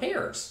bottom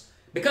pairs.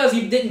 Because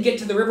you didn't get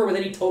to the river with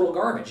any total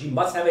garbage. You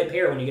must have a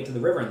pair when you get to the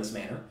river in this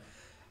manner.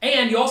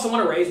 And you also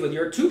want to raise with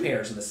your 2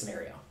 pairs in this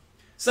scenario.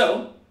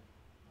 So,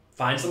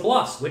 find some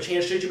bluffs. Which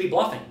hands should you be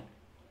bluffing?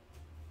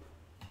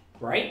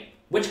 Right?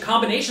 Which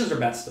combinations are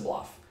best to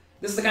bluff?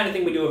 This is the kind of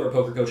thing we do over at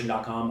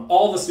pokercoaching.com.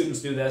 All the students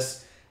do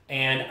this.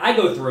 And I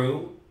go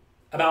through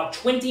about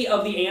 20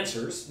 of the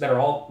answers that are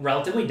all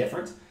relatively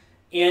different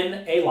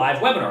in a live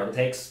webinar that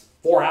takes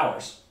 4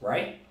 hours,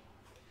 right?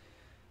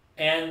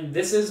 And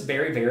this is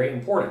very, very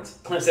important.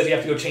 Clint says you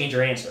have to go change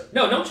your answer.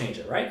 No, don't change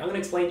it, right? I'm going to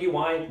explain to you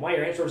why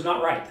your answer was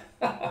not right.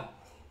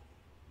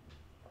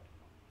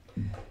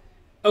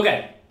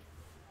 Okay.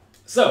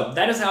 So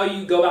that is how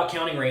you go about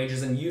counting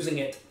ranges and using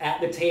it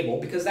at the table,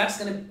 because that's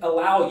going to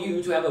allow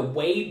you to have a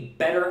way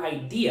better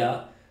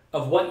idea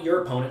of what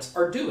your opponents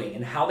are doing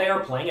and how they are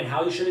playing and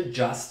how you should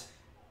adjust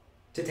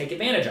to take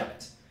advantage of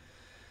it.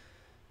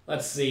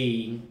 Let's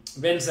see.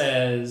 Ben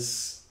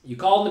says, you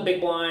called the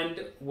big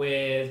blind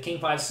with king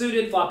 5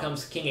 suited, flop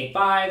comes king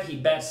 8-5, he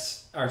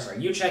bets, or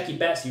sorry, you check, he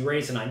bets, you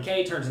raise to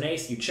 9K, turns an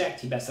ace, you checked,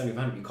 he bets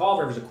 7,500, you called,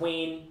 river's a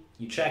queen,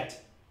 you checked,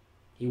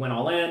 he went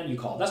all in, you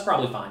called. That's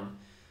probably fine.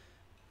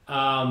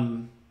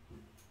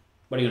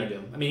 What are you going to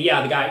do? I mean,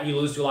 yeah, the guy, you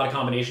lose to a lot of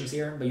combinations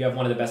here, but you have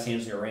one of the best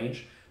hands in your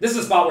range. This is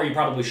a spot where you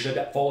probably should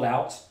fold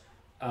out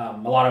a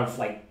lot of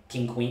like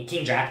king, queen,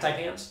 king, jack type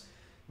hands.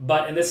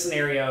 But in this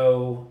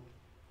scenario,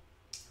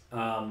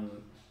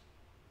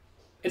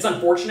 it's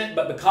unfortunate,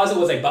 but because it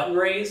was a button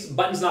raise,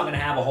 button's not going to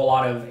have a whole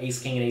lot of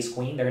ace, king, and ace,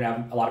 queen. They're going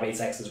to have a lot of ace,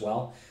 x as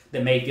well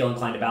that may feel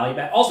inclined to value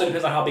bet. Also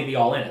depends on how big the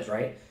all-in is,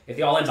 right? If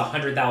the all-in's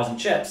 100,000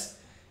 chips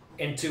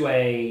into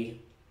a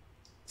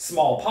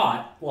small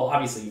pot, well,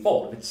 obviously you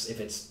fold. If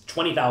it's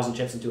 20,000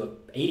 chips into a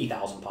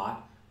 80,000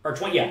 pot, or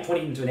 20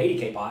 into an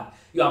 80K pot,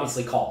 you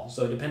obviously call.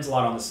 So it depends a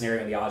lot on the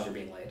scenario and the odds you're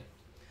being laid.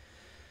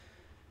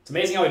 It's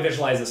amazing how we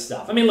visualize this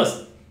stuff. I mean,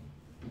 listen,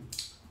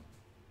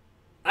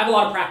 I have a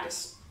lot of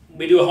practice.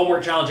 We do a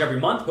homework challenge every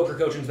month. Poker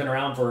coaching's been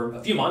around for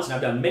a few months, and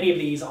I've done many of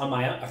these on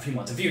my own, a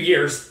few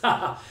years.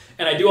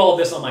 And I do all of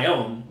this on my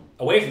own,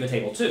 away from the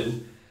table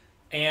too.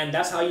 And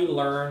that's how you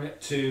learn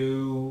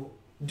to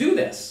do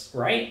this,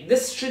 right?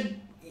 This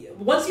should,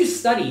 once you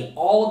study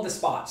all of the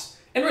spots,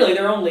 and really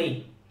there are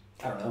only,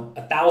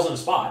 1,000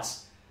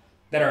 spots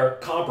that are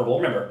comparable.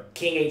 Remember,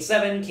 king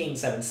 8-7, king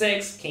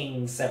 7-6,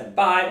 king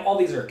 7-5, all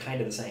these are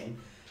kind of the same.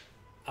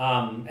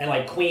 And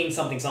like queen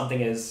something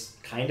something is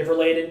kind of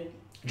related.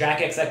 Jack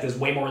XX is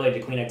way more related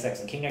to queen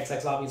XX and king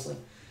XX, obviously.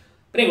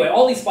 But anyway,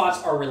 all these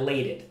spots are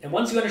related. And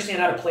once you understand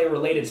how to play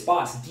related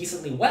spots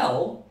decently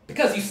well,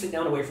 because you sit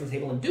down away from the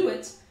table and do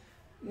it,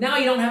 now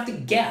you don't have to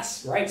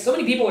guess, right? So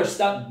many people are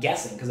stuck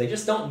guessing because they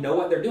just don't know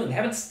what they're doing. They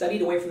haven't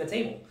studied away from the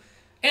table.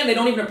 And they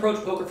don't even approach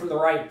poker from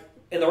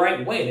in the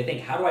right way. They think,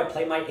 how do I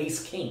play my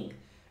ace-king?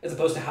 As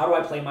opposed to, how do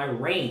I play my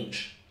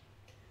range?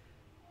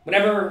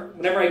 Whenever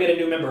I get a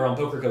new member on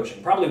poker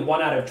coaching, probably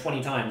 1 out of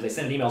 20 times, they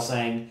send an email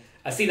saying,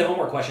 I see the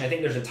homework question, I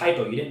think there's a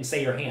typo, you didn't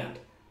say your hand.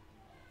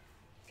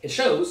 It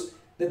shows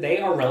that they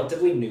are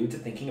relatively new to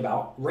thinking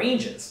about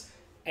ranges.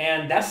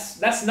 And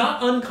that's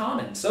not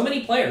uncommon. So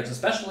many players,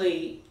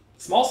 especially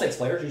small stakes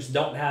players who just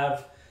don't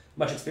have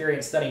much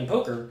experience studying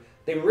poker,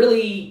 they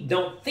really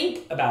don't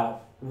think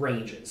about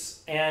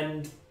ranges.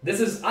 And this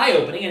is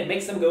eye-opening, and it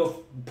makes them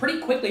go pretty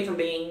quickly from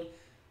being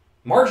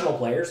marginal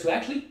players to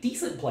actually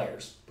decent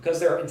players, because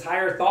their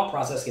entire thought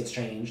process gets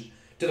changed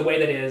to the way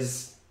that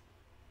is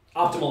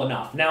optimal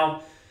enough.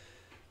 Now,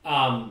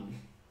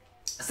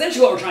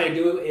 essentially what we're trying to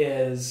do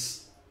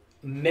is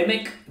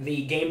mimic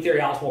the game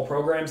theory optimal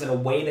programs in a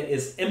way that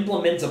is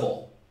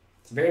implementable.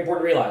 It's very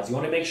important to realize. You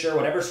want to make sure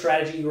whatever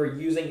strategy you are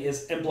using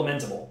is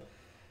implementable.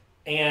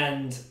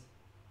 And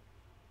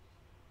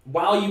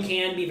while you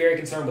can be very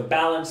concerned with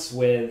balance,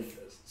 with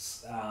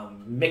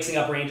mixing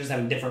up ranges,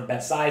 having different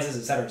bet sizes,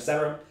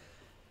 etc.,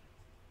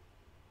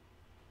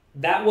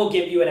 that will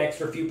give you an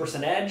extra few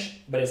percent edge,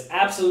 but it's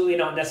absolutely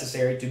not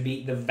necessary to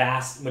beat the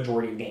vast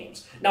majority of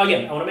games. Now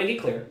again, I want to make it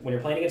clear, when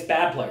you're playing against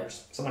bad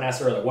players, someone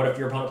asked earlier, what if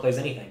your opponent plays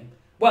anything?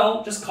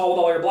 Well, just call with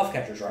all your bluff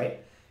catchers, right?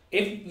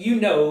 If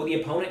you know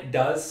the opponent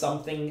does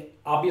something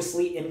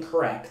obviously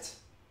incorrect,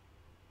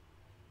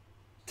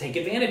 take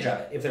advantage of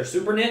it. If they're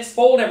super nits,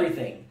 fold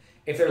everything.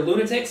 If they're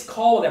lunatics,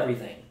 call with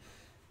everything.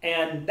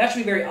 And that should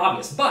be very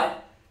obvious.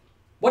 But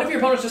what if your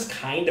opponent's just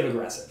kind of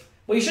aggressive?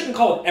 Well, you shouldn't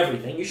call with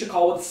everything. You should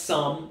call with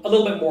some a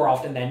little bit more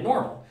often than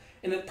normal.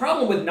 And the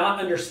problem with not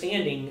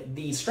understanding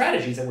the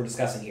strategies that we're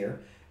discussing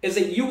here is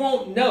that you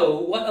won't know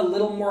what a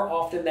little more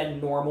often than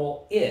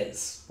normal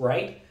is,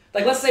 right?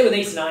 Like, let's say with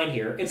ace-9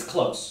 here, it's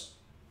close.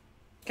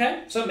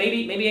 Okay? So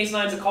maybe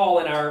ace-9's a call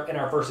in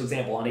our first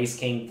example on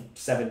ace-king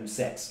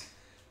 7-6.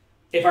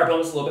 If our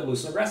opponent's a little bit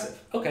loose and aggressive.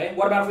 Okay,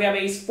 what about if we have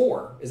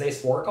ace-4? Is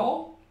ace-4 a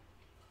call?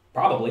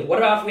 Probably. What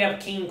about if we have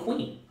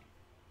king-queen?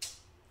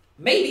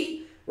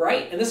 Maybe,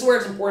 right? And this is where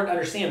it's important to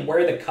understand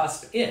where the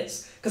cusp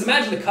is. Because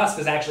imagine the cusp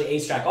is actually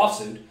ace-jack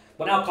offsuit.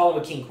 Well, now calling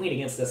with king-queen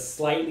against a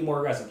slightly more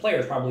aggressive player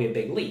is probably a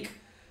big leak.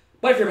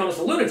 But if your opponent's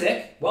a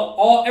lunatic,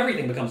 well,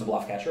 everything becomes a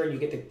bluff catcher, and you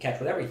get to catch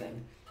with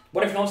everything.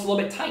 What if your opponent's a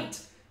little bit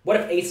tight? What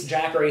if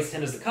ace-jack or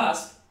ace-10 is the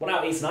cusp? Well,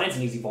 now ace-9's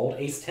an easy fold,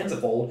 ace-10's a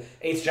fold,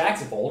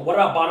 ace-jack's a fold. What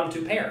about bottom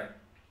two pair?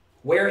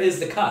 Where is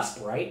the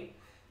cusp, right?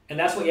 And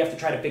that's what you have to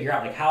try to figure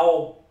out. Like,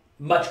 how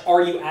much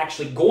are you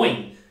actually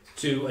going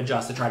to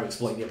adjust to try to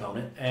exploit the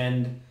opponent?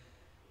 And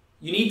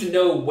you need to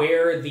know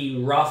where the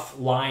rough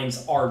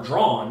lines are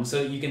drawn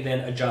so that you can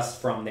then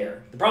adjust from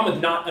there. The problem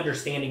with not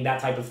understanding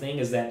that type of thing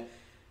is that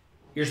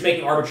you're just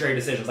making arbitrary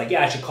decisions. Like,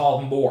 yeah, I should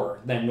call more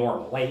than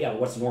normal. Like, yeah,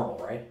 what's normal,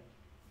 right?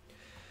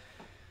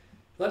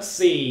 Let's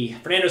see.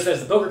 Fernando says,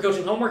 the poker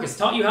coaching homework has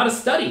taught you how to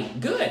study.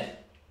 Good.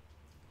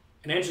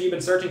 An answer you've been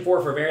searching for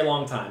a very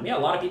long time. Yeah, a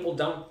lot of people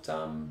don't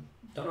know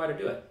how to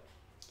do it.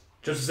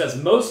 Joseph says,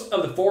 most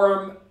of the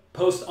forum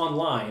posts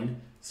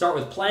online start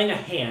with playing a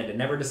hand and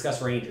never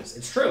discuss ranges.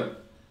 It's true.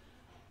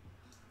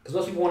 Because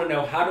most people want to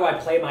know, how do I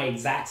play my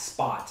exact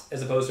spot,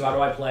 as opposed to how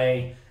do I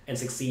play and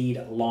succeed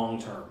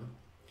long term.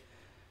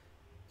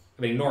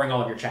 I've been ignoring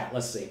all of your chat.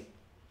 Let's see.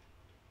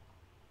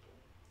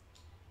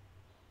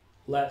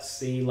 Let's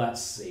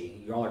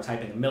see. You all are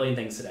typing a million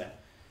things today.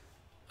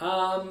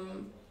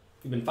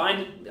 You've been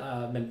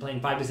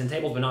playing 5 to 10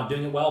 tables, but not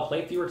doing it well.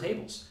 Play fewer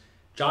tables.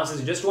 John says,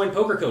 you just joined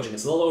poker coaching.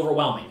 It's a little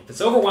overwhelming. If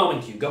it's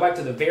overwhelming to you, go back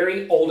to the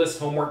very oldest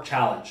homework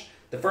challenge.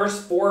 The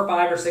first 4 or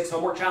 5 or 6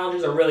 homework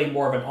challenges are really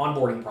more of an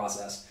onboarding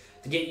process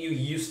to get you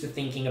used to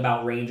thinking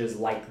about ranges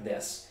like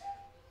this.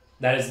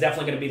 That is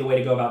definitely going to be the way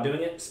to go about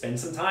doing it. Spend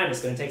some time.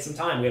 It's going to take some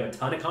time. We have a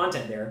ton of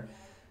content there,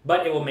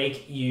 but it will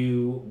make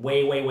you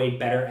way, way, way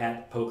better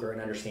at poker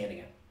and understanding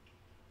it.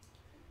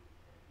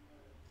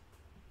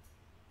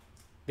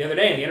 The other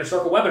day in the Inner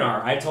Circle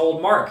webinar, I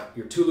told Mark,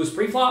 you're too loose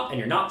pre-flop and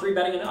you're not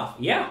 3-betting enough.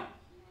 Yeah,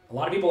 a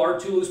lot of people are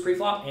too loose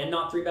pre-flop and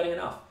not 3-betting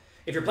enough.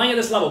 If you're playing at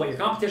this level, but your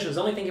competition is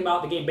only thinking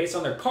about the game based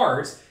on their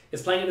cards,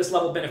 is playing at this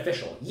level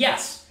beneficial?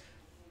 Yes,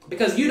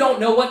 because you don't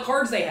know what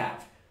cards they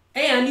have,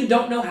 and you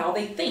don't know how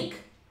they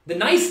think. The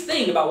nice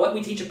thing about what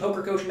we teach at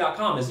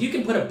PokerCoaching.com is you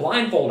can put a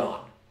blindfold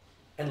on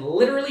and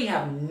literally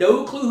have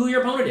no clue who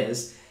your opponent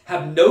is,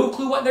 have no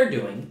clue what they're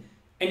doing,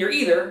 and you're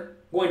either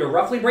going to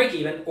roughly break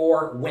even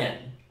or win.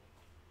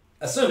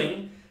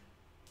 Assuming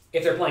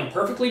if they're playing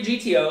perfectly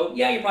GTO,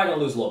 yeah, you're probably going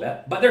to lose a little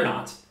bit, but they're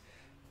not.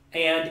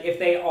 And if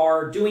they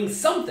are doing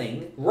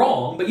something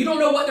wrong, but you don't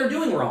know what they're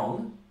doing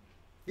wrong,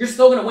 you're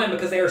still going to win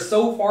because they are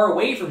so far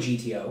away from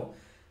GTO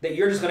that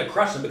you're just going to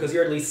crush them because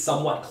you're at least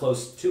somewhat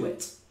close to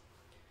it.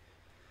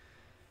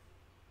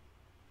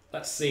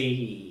 Let's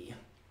see.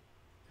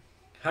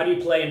 How do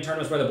you play in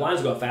tournaments where the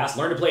blinds go up fast?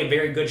 Learn to play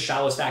very good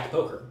shallow stack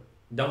poker.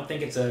 Don't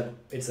think it's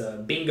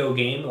a bingo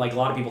game like a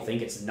lot of people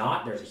think. It's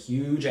not. There's a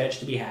huge edge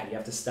to be had. You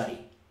have to study.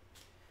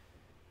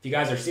 If you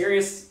guys are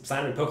serious,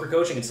 sign up to Poker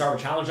Coaching and start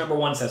with challenge number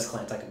 1, says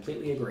Clint. I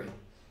completely agree.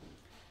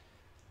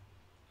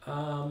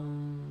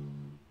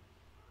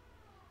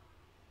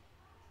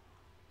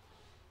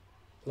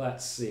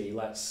 Let's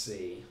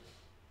see.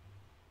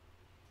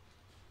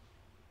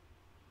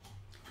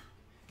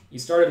 You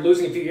started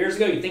losing a few years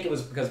ago. You think it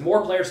was because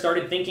more players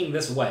started thinking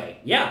this way.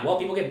 Yeah, well,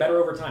 people get better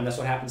over time. That's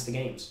what happens to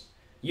games.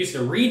 You used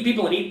to read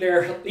people and eat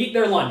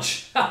their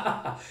lunch.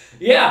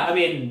 Yeah, I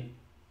mean,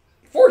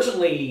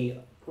 fortunately,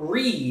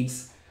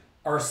 reads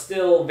are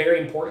still very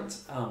important.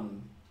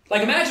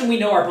 Like, imagine we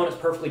know our opponent's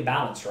perfectly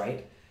balanced,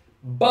 right?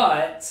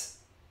 But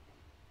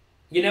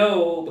you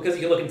know, because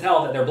you can look and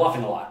tell that they're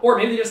bluffing a lot. Or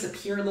maybe they just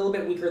appear a little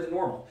bit weaker than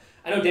normal.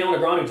 I know Daniel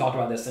Negreanu talked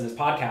about this in his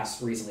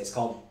podcast recently. It's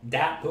called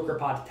DAT Poker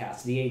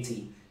Podcast,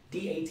 D-A-T.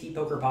 D-A-T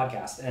Poker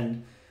Podcast.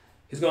 And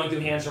he's going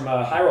through hands from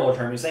a high roller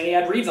tournament. He's saying he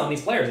had reads on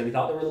these players and he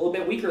thought they were a little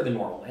bit weaker than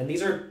normal. And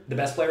these are the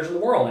best players in the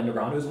world. And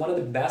Negreanu is one of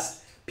the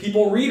best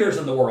people readers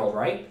in the world,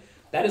 right?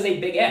 That is a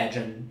big edge.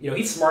 And, you know,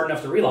 he's smart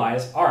enough to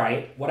realize, all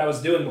right, what I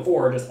was doing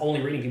before, just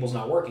only reading people's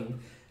not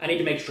working. I need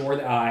to make sure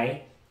that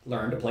I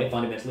learn to play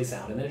fundamentally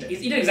sound. And then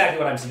he did exactly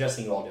what I'm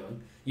suggesting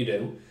you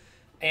do.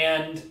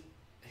 And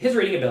his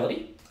reading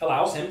ability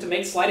allows him to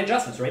make slight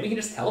adjustments. Or maybe you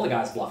can just tell the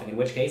guy's bluffing, in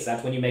which case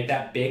that's when you make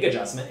that big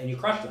adjustment and you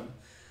crush them.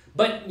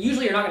 But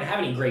usually you're not going to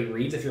have any great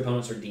reads if your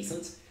opponents are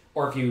decent,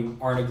 or if you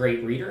aren't a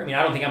great reader. I mean,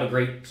 I don't think I'm a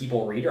great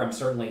people reader. I'm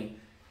certainly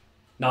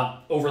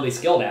not overly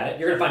skilled at it.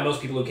 You're going to find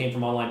most people who came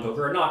from online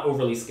poker are not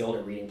overly skilled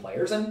at reading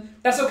players, and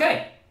that's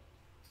okay,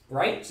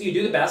 right? So you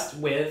do the best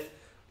with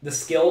the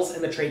skills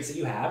and the traits that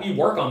you have. You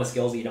work on the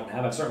skills that you don't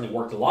have. I've certainly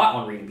worked a lot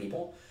on reading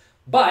people,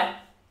 but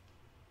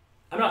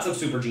I'm not some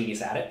super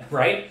genius at it,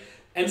 right?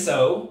 And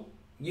so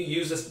you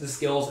use the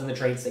skills and the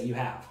traits that you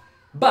have.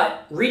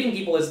 But reading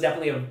people is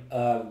definitely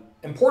a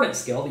important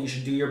skill that you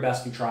should do your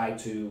best to try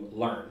to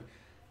learn.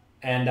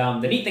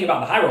 And the neat thing about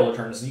the high roller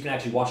tournaments is you can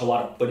actually watch a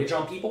lot of footage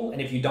on people,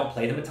 and if you don't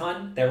play them a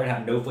ton, they're going to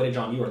have no footage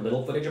on you or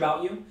little footage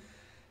about you.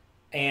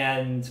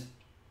 And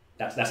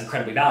that's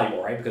incredibly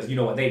valuable, right? Because you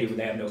know what they do, and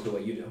they have no clue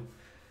what you do.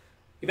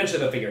 Eventually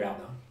they'll figure it out,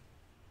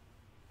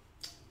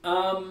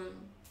 though.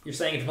 You're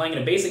saying if you're playing in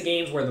a basic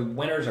games where the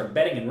winners are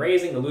betting and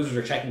raising, the losers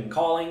are checking and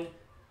calling.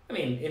 I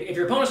mean, if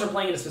your opponents are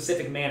playing in a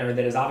specific manner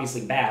that is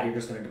obviously bad, you're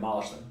just going to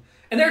demolish them.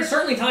 And there are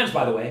certainly times,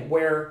 by the way,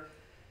 where,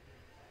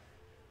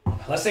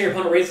 let's say your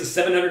opponent raises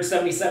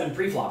 777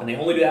 pre-flop and they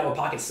only do that with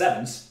pocket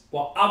sevens.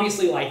 Well,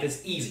 obviously life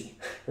is easy,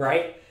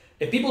 right?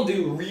 If people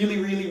do really,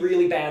 really,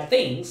 really bad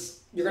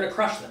things, you're going to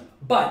crush them.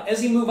 But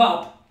as you move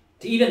up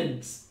to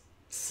even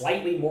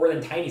slightly more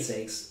than tiny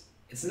stakes,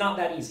 it's not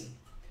that easy.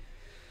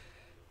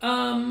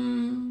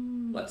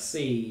 Let's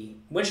see.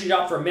 When should you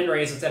opt for a min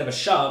raise instead of a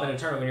shove in a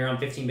tournament when you're on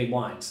 15 big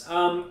blinds?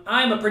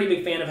 I'm a pretty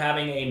big fan of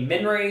having a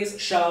min raise,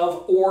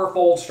 shove, or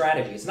fold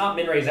strategy. It's not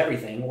min raise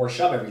everything or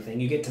shove everything.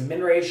 You get to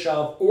min raise,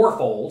 shove, or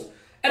fold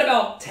at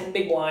about 10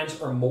 big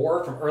blinds or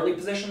more from early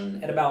position,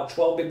 and about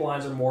 12 big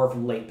blinds or more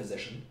from late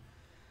position.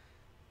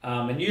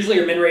 And usually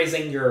you're min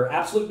raising your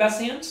absolute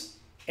best hands,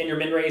 and you're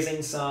min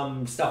raising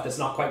some stuff that's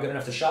not quite good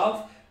enough to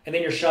shove, and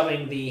then you're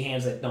shoving the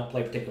hands that don't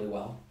play particularly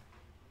well.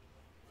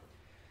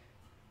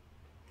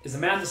 Is the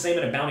math the same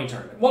in a bounty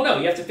tournament? Well, no,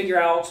 you have to figure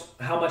out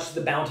how much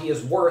the bounty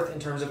is worth in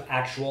terms of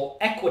actual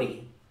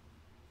equity.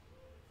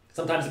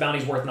 Sometimes the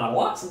bounty's worth not a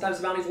lot, sometimes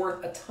the bounty's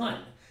worth a ton.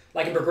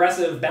 Like in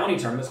progressive bounty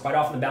tournaments, quite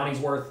often the bounty's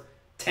worth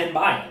 10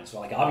 buy-ins. So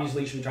like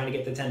obviously you should be trying to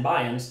get the 10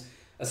 buy-ins,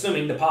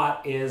 assuming the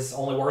pot is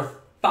only worth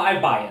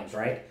 5 buy-ins,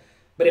 right?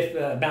 But if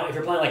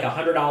you're playing like a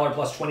 $100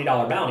 plus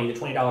 $20 bounty, the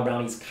 $20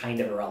 bounty is kind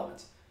of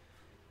irrelevant.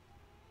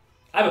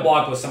 I have a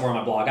blog post somewhere on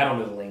my blog, I don't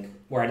know the link,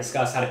 where I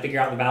discuss how to figure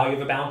out the value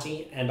of a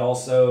bounty and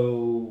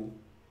also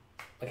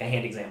like a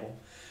hand example.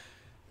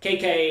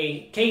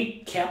 K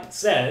Kep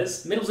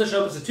says, middle position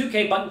opens to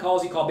 2K, button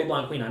calls, you call big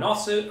blind, queen 9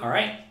 offsuit, all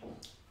right.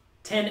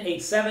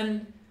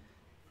 10-8-7,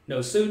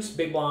 no suits,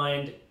 big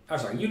blind,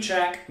 you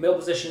check, middle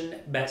position,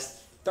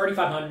 bets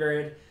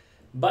 3,500,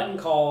 button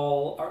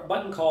calls,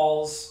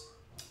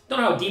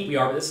 don't know how deep we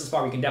are, but this is a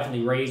spot where you can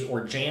definitely raise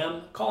or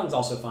jam. Calling's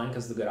also fine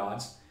because of the good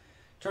odds.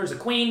 Turns a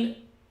queen,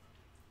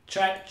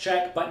 check,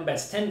 check, button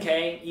bets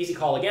 10K, easy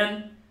call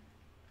again.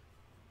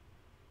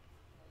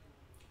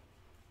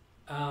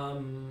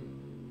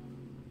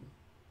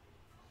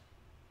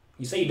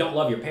 You say you don't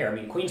love your pair. I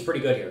mean, queen's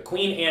pretty good here.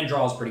 Queen and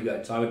draw is pretty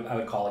good, so I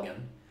would call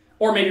again.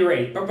 Or maybe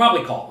raise, but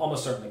probably call,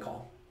 almost certainly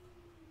call.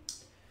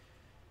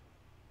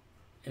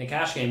 In a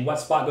cash game, what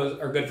spot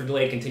are good for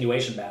delayed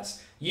continuation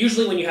bets?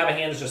 Usually when you have a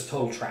hand that's just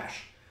total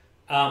trash.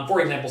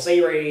 For example, say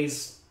you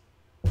raise,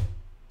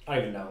 I don't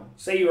even know.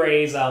 Say you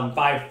raise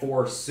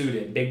 5-4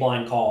 suited, big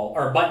blind call,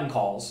 or button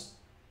calls.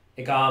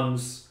 It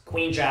comes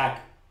queen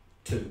jack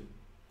 2,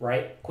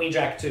 right? Queen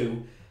jack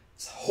 2.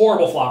 It's a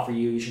horrible flop for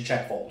you. You should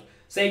check fold.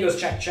 Say it goes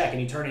check check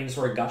and you turn it into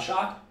sort of gut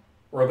shot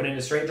or open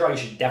into straight draw. You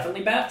should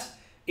definitely bet.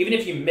 Even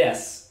if you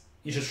miss,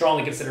 you should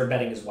strongly consider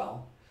betting as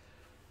well.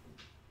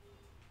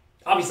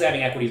 Obviously,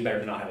 having equity is better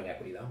than not having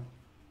equity, though.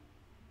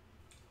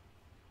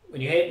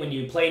 When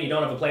you play and you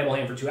don't have a playable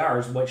hand for 2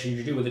 hours, what should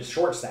you do with a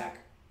short stack?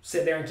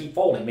 Sit there and keep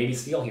folding, maybe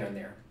steal here and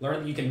there.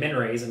 Learn that you can min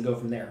raise and go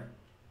from there.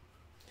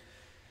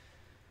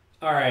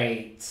 All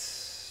right.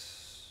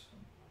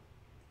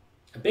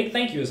 big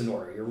thank you is in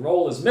order. Your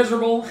roll is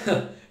miserable.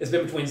 It's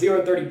been between 0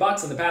 and 30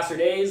 bucks in the past 3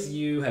 days.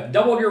 You have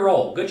doubled your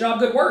roll. Good job,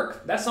 good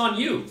work. That's on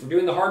you for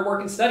doing the hard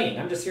work and studying.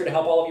 I'm just here to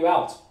help all of you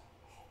out.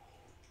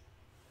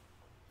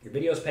 Your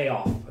videos pay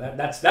off.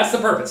 That's the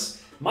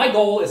purpose. My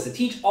goal is to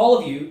teach all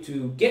of you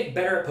to get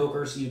better at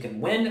poker so you can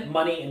win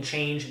money and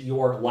change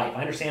your life. I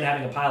understand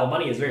having a pile of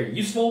money is very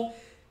useful,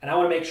 and I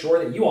want to make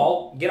sure that you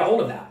all get a hold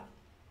of that.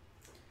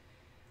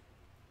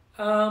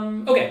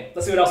 Okay,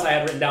 let's see what else I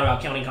have written down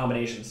about counting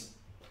combinations.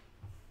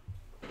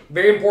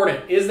 Very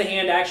important. Is the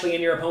hand actually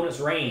in your opponent's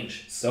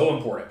range? So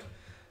important.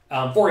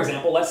 For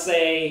example, let's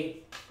say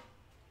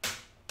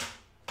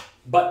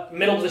but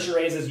middle position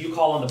raises, you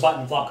call on the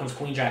button, flop comes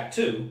queen jack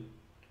 2,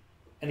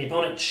 and the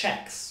opponent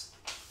checks.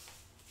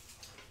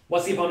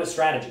 What's the opponent's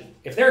strategy?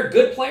 If they're a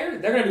good player,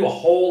 they're going to do a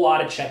whole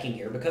lot of checking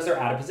here because they're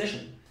out of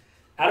position.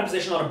 Out of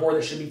position on a board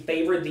that should be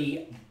favored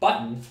the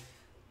button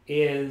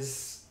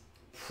is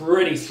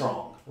pretty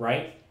strong,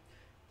 right?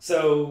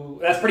 So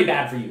that's pretty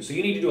bad for you. So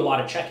you need to do a lot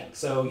of checking.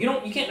 So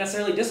you can't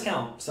necessarily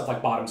discount stuff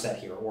like bottom set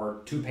here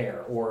or two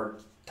pair or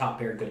top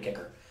pair good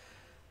kicker.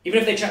 Even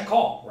if they check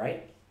call,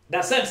 right?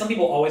 That said, some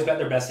people always bet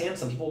their best hand,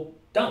 some people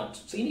don't.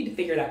 So you need to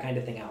figure that kind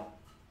of thing out.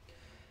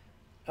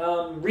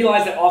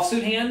 Realize that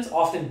offsuit hands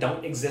often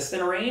don't exist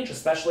in a range,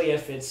 especially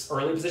if it's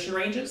early position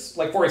ranges.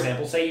 Like, for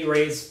example, say you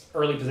raise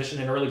early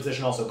position and early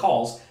position also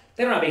calls.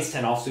 They don't have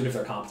ace-10 offsuit if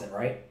they're competent,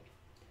 right?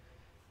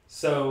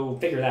 So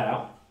figure that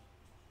out.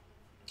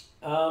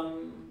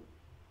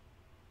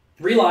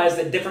 Realize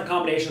that different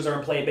combinations are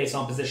in play based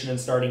on position and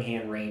starting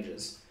hand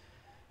ranges,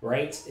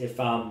 right? If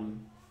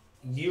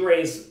you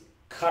raise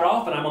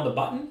cutoff and I'm on the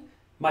button,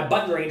 my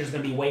button range is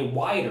going to be way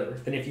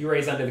wider than if you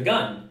raise under the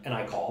gun and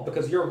I call,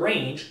 because your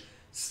range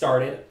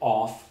started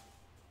off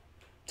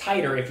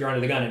tighter if you're under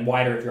the gun and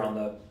wider if you're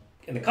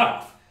in the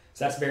cutoff.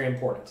 So that's very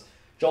important.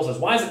 Joel says,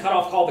 why is the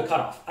cutoff called the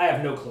cutoff? I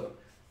have no clue.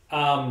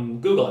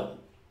 Google it.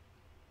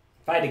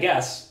 If I had to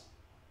guess,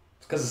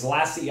 it's because it's the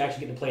last seat you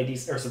actually get to play a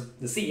decent, or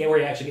the seat where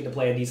you actually get to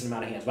play a decent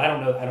amount of hands. But I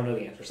don't know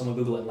the answer. Someone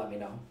Google it and let me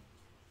know.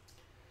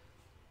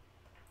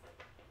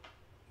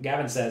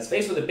 Gavin says,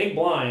 faced with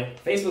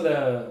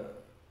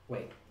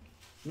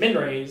min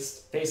raised,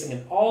 facing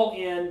an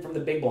all-in from the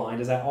big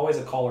blind, is that always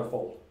a call or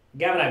fold?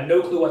 Gavin, I have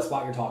no clue what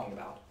spot you're talking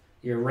about.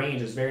 Your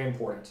range is very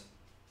important.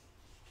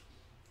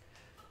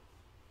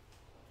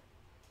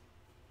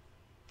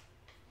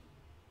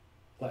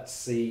 Let's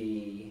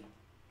see.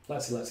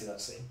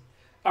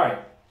 All right.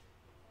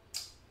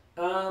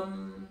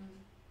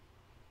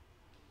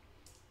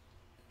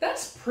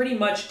 That's pretty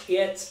much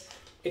it.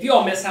 If you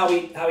all missed how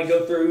we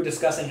go through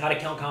discussing how to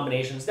count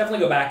combinations, definitely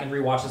go back and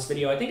rewatch this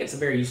video. I think it's a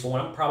very useful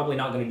one. I'm probably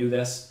not going to do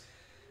this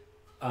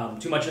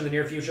too much in the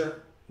near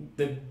future,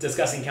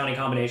 discussing counting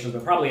combinations,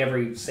 but probably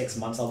every 6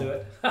 months I'll do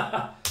it.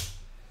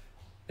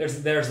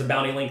 There's the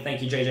bounty link.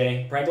 Thank you,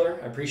 JJ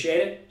Pregler. I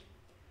appreciate it.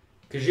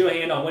 Kajua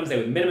hand on Wednesday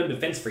with minimum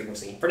defense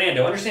frequency.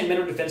 Fernando, understand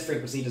minimum defense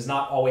frequency does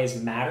not always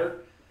matter.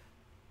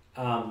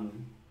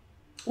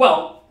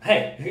 Well,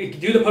 hey,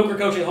 do the poker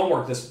coaching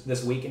homework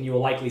this week and you will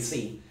likely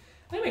see.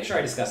 Let me make sure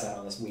I discuss that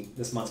on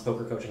this month's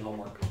poker coaching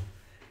homework.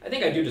 I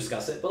think I do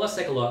discuss it, but let's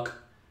take a look.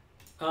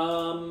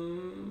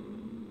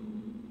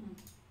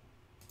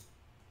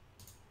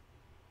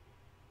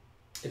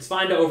 It's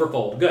fine to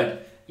overfold.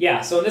 Good.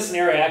 Yeah, so in this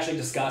scenario, I actually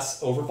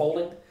discuss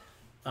overfolding.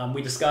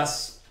 We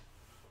discuss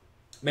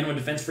minimum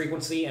defense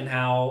frequency and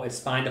how it's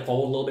fine to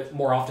fold a little bit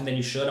more often than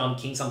you should on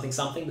king something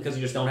something because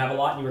you just don't have a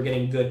lot and you were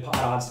getting good pot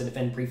odds to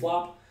defend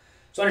pre-flop.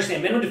 So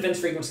understand minimum defense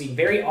frequency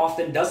very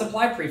often does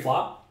apply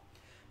pre-flop,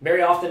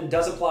 very often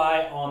does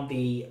apply on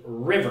the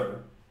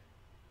river,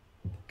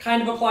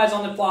 kind of applies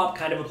on the flop,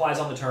 kind of applies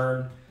on the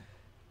turn,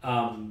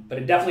 but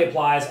it definitely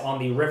applies on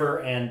the river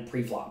and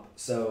pre-flop.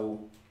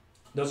 So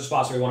those are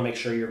spots where you want to make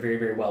sure you're very,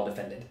 very well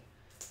defended.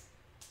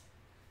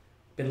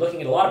 Been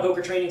looking at a lot of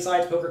poker training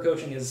sites. Poker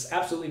coaching is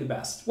absolutely the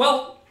best.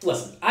 Well,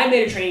 listen, I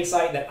made a training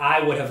site that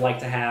I would have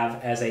liked to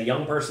have as a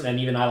young person, and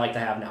even I like to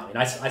have now. I mean,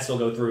 I still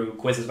go through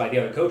quizzes by the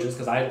other coaches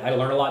because I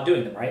learn a lot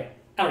doing them, right?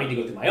 I don't need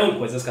to go through my own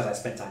quizzes because I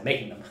spent time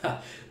making them.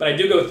 But I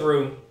do go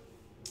through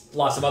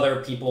lots of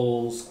other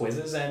people's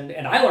quizzes,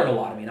 and I learn a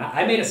lot. I mean,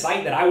 I made a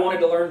site that I wanted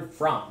to learn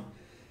from,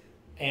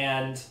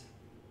 and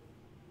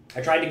I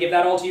tried to give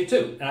that all to you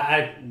too. And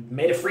I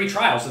made a free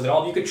trial so that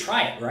all of you could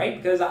try it,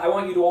 right? Because I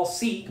want you to all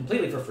see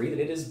completely for free that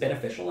it is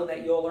beneficial and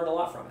that you'll learn a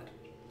lot from it.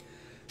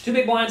 2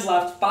 big blinds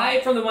left,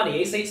 5 from the money,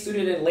 ace-8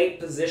 suited in late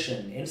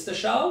position. Insta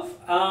shove?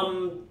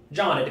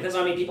 John, it depends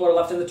on how many people are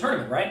left in the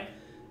tournament, right?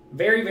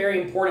 Very,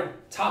 very important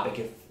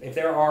topic. If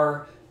there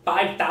are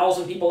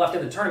 5,000 people left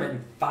in the tournament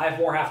and 5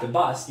 more have to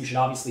bust, you should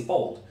obviously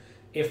fold.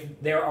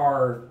 If there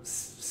are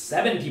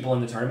 7 people in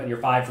the tournament and you're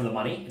 5 from the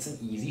money, it's an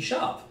easy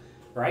shove,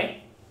 right?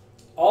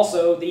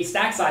 Also, the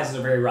stack sizes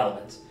are very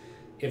relevant.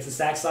 If the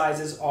stack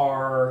sizes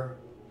are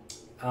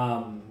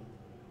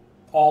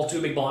all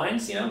 2 big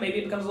blinds, maybe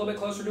it becomes a little bit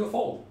closer to a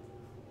fold.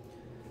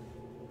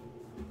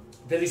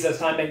 Fizzy says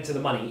time bank to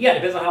the money. Yeah, it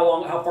depends on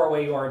how far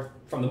away you are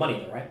from the money,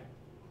 though, right?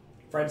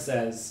 Fred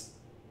says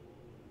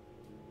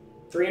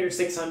 300,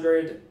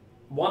 600,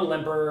 1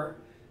 limper.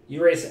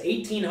 You raise to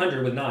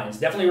 1,800 with 9s.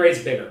 Definitely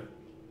raise bigger.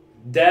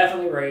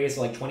 Definitely raise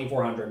like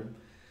 2,400.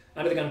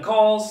 Under the gun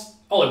calls.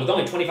 Oh, with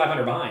only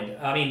 2,500 behind.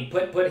 I mean,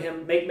 put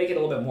him, make it a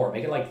little bit more.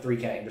 Make it like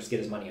 3K and just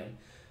get his money in.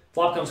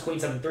 Flop comes queen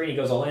 7-3 and he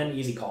goes all in.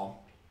 Easy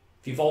call.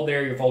 If you fold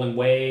there, you're folding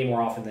way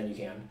more often than you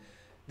can.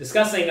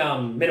 Discussing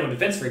minimum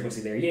defense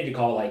frequency there, you need to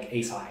call like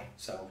ace high,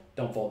 so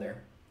don't fold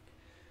there.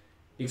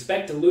 You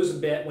expect to lose a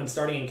bit when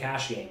starting in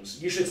cash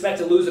games. You should expect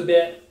to lose a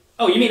bit.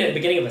 Oh, you mean at the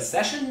beginning of a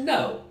session?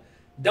 No.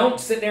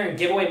 Don't sit there and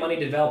give away money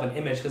to develop an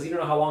image because you don't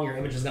know how long your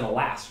image is going to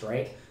last,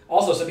 right?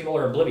 Also, some people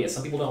are oblivious.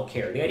 Some people don't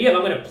care. The idea of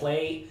I'm going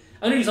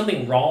to do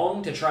something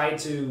wrong to try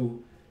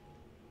to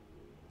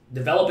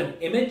develop an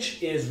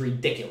image is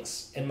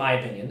ridiculous, in my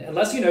opinion.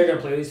 Unless you know you're going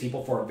to play with these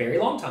people for a very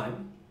long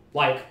time,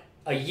 like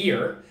a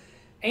year,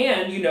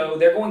 and you know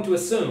they're going to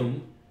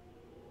assume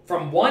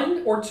from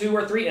 1 or 2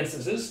 or 3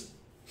 instances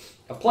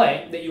of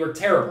play that you are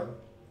terrible.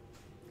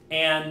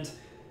 And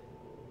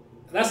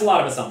that's a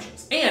lot of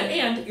assumptions.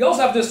 And you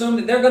also have to assume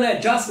that they're going to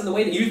adjust in the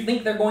way that you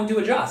think they're going to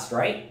adjust,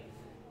 right?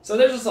 So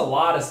there's just a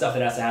lot of stuff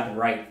that has to happen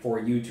right for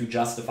you to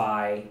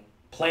justify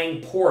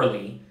playing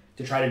poorly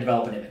to try to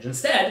develop an image.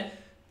 Instead,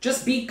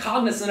 just be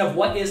cognizant of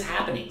what is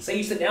happening. Say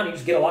you sit down and you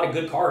just get a lot of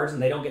good cards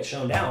and they don't get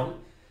shown down.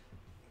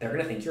 They're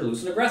going to think you're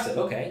loose and aggressive.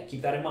 Okay,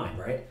 keep that in mind,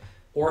 right?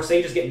 Or say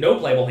you just get no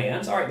playable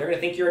hands. All right, they're going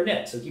to think you're a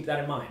nit, so keep that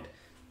in mind.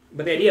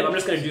 But the idea of I'm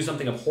just going to do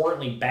something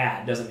abhorrently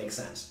bad doesn't make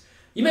sense.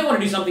 You may want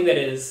to do something that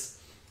is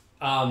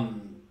a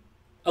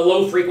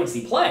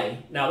low-frequency play.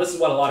 Now, this is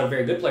what a lot of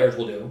very good players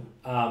will do.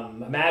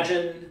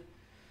 Imagine,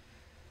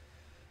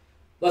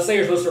 let's say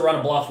you're supposed to run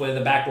a bluff with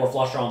a backdoor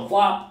flush draw on the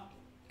flop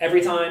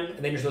every time, and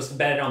then you're supposed to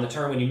bet it on the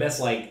turn when you miss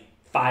like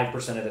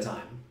 5% of the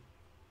time.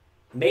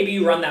 Maybe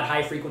you run that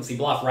high-frequency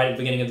bluff right at the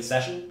beginning of the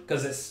session,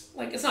 because it's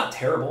not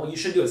terrible. You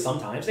should do it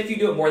sometimes. If you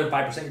do it more than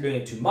 5%, you're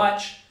doing it too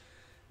much.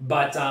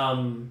 But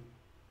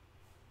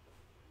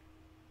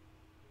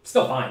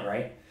still fine,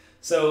 right?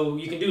 So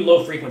you can do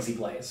low-frequency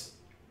plays.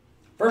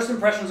 First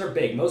impressions are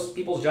big. Most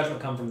people's judgment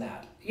come from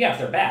that. Yeah, if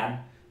they're bad,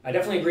 I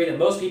definitely agree that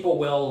most people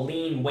will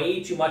lean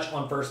way too much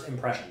on first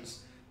impressions.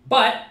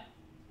 But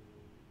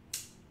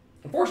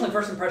unfortunately,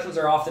 first impressions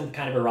are often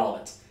kind of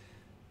irrelevant.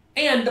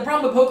 And the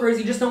problem with poker is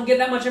you just don't get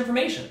that much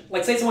information.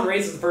 Like, say someone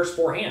raises the first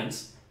 4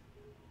 hands.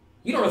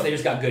 You don't know if they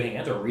just got good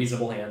hands or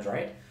reasonable hands,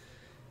 right?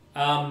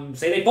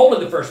 Say they folded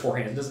the first 4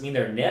 hands. It doesn't mean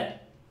they're a nit.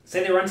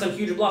 Say they run some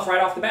huge bluff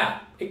right off the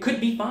bat. It could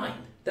be fine.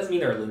 Doesn't mean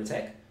they're a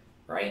lunatic,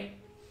 right?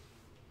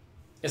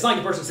 It's not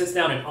like the person sits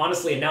down and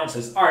honestly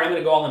announces, all right, I'm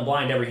going to go all in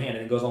blind every hand, and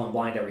then goes all in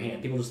blind every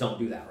hand. People just don't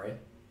do that, right?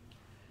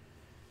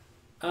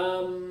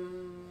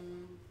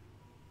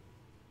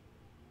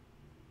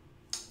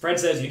 Fred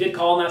says, you did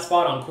call in that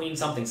spot on queen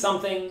something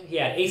something. He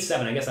had ace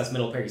 7. I guess that's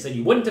middle pair. He said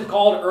you wouldn't have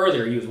called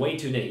earlier. He was way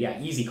too nitty. Yeah,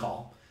 easy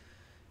call.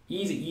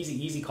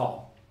 Easy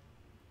call.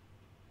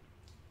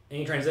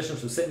 Any transitions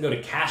from sit and go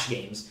to cash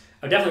games?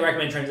 I would definitely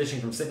recommend transitioning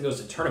from sit and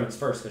goes to tournaments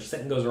first, because sit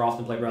and goes are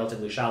often played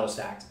relatively shallow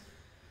stacked.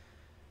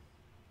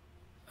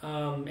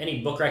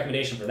 Any book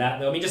recommendation for that,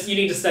 though? I mean, just you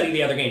need to study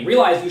the other game.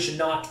 Realize you should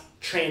not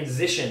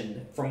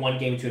transition from one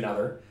game to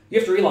another. You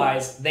have to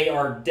realize they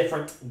are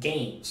different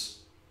games.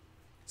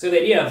 So the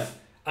idea of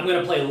I'm going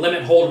to play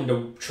limit hold'em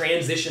to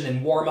transition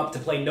and warm up to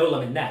play no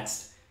limit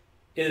next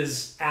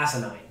is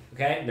asinine.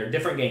 Okay, they're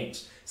different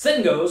games. Sit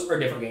and goes are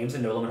different games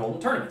than no limit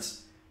hold'em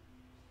tournaments,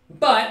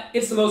 but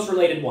it's the most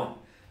related one.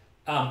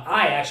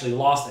 I actually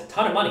lost a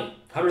ton of money,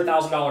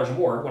 $100,000 or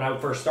more, when I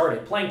first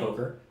started playing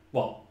poker.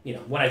 Well, you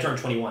know, when I turned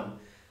 21.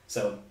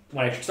 So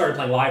when I started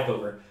playing live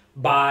poker,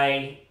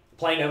 by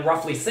playing a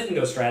roughly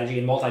sit-and-go strategy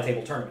in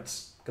multi-table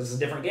tournaments. Because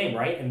it's a different game,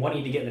 right? And one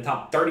need to get in the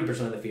top 30%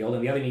 of the field,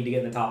 and the other need to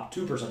get in the top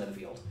 2% of the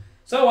field.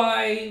 So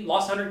I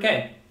lost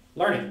 100K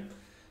learning.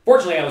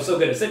 Fortunately, I was so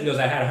good at sit-and-goes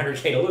I had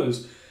 100K to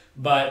lose.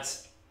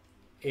 But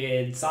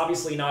it's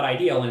obviously not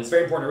ideal, and it's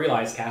very important to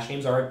realize cash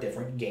games are a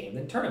different game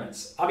than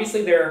tournaments.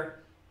 Obviously, they're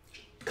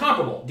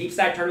comparable. Deep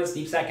stack tournaments,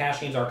 deep stack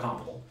cash games are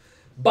comparable.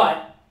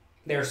 But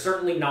they're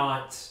certainly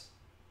not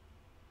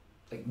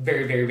like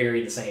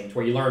very the same, to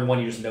where you learn one,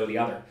 you just know the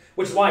other.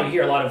 Which is why you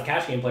hear a lot of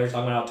cash game players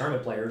talking about how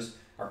tournament players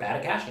are bad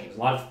at cash games. A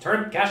lot of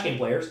cash game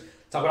players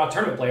talk about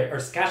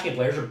cash game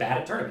players are bad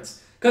at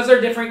tournaments, because they're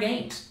different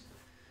games.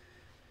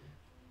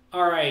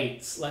 All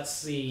right, let's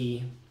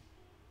see.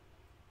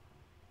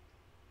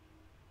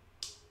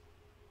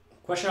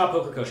 Question about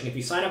poker coaching. If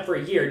you sign up for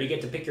a year, do you get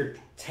to pick your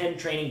 10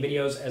 training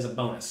videos as a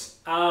bonus?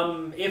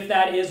 If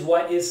that is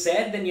what is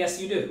said, then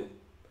yes, you do.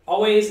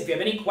 Always, if you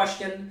have any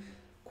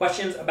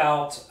questions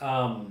about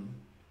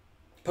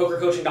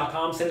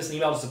pokercoaching.com, send us an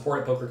email to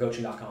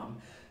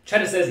support@pokercoaching.com.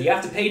 Chetta says, you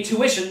have to pay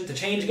tuition to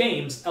change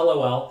games,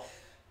 LOL.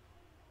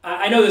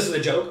 I know this is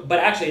a joke, but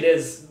actually it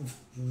is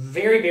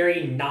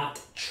very not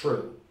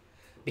true.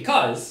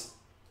 Because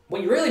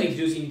what you really need to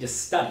do is you need to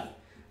study.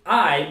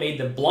 I made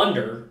the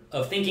blunder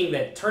of thinking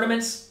that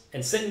tournaments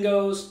and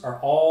sit-and-goes are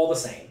all the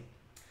same.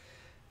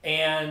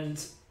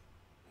 And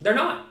they're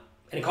not.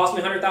 And it cost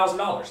me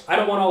 $100,000. I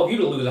don't want all of you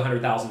to lose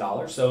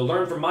 $100,000, so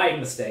learn from my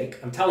mistake.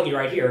 I'm telling you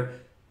right here,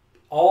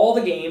 All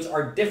the games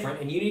are different,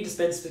 and you need to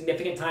spend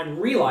significant time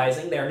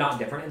realizing they are not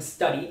different and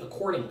study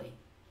accordingly.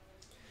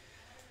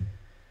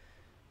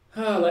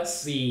 Let's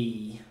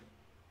see.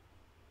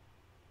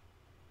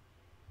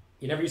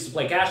 You never used to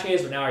play cash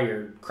games, but now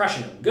you're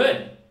crushing them.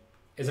 Good.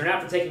 Is there an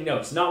app for taking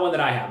notes? Not one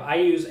that I have. I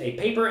use a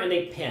paper and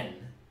a pen.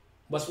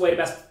 What's the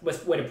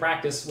best way to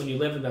practice when you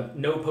live in a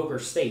no poker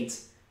state?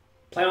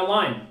 Play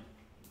online.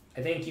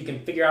 I think you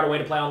can figure out a way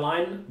to play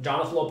online.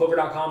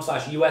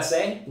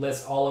 JonathanLowellPoker.com/USA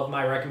lists all of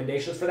my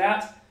recommendations for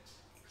that.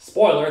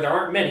 Spoiler, there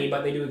aren't many,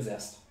 but they do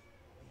exist.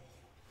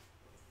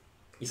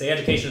 You say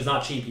education is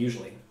not cheap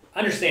usually.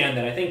 Understand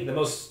that I think the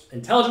most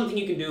intelligent thing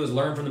you can do is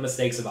learn from the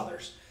mistakes of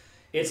others.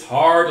 It's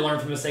hard to learn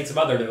from the mistakes of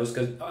others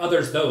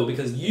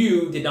because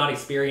you did not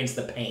experience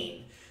the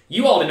pain.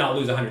 You all did not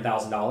lose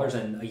 $100,000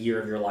 in a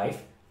year of your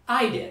life.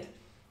 I did.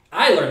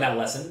 I learned that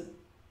lesson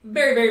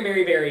very, very,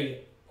 very, very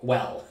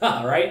well,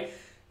 right?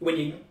 When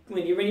you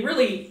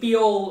really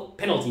feel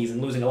penalties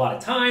and losing a lot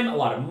of time, a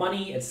lot of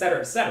money,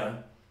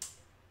 etc.,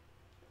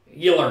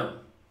 you learn.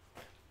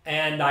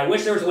 And I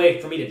wish there was a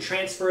way for me to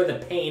transfer the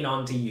pain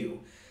onto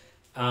you.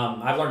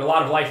 I've learned a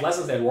lot of life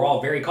lessons that were all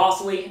very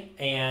costly,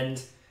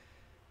 and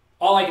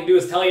all I can do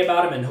is tell you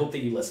about them and hope that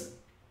you listen.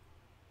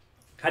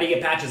 How do you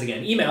get patches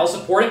again? Email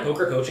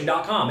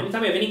support@pokercoaching.com.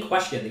 Anytime you have any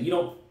question that you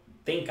don't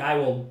think I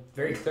will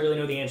very clearly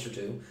know the answer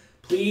to,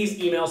 please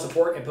email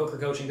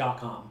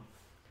support@pokercoaching.com.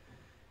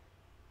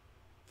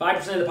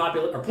 5% of the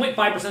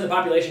 0.5% of the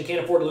population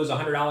can't afford to lose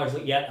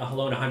 $100 yet,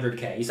 alone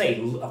 $100K. You say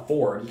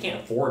afford, you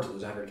can't afford to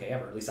lose $100K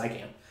ever. At least I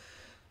can't.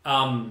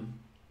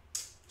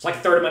 It's like a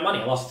third of my money.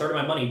 I lost a third of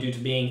my money due to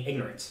being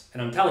ignorant.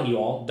 And I'm telling you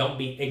all, don't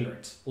be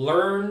ignorant.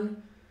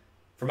 Learn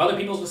from other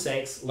people's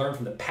mistakes. Learn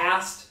from the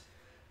past.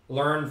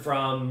 Learn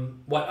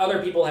from what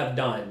other people have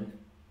done.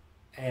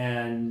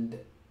 And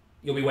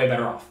you'll be way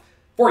better off.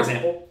 For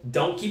example,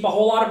 don't keep a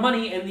whole lot of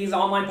money in these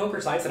online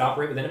poker sites that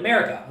operate within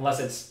America, unless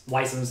it's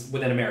licensed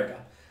within America.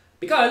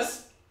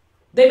 Because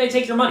they may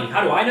take your money.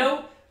 How do I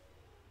know?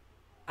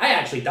 I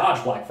actually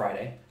dodged Black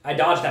Friday. I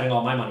dodged having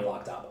all my money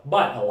locked up.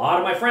 But a lot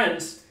of my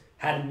friends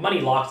had money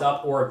locked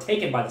up or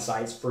taken by the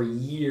sites for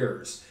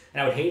years.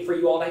 And I would hate for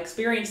you all to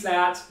experience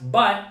that.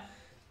 But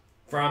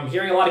from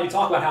hearing a lot of you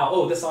talk about how,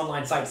 oh, this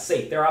online site's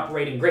safe, they're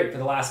operating great for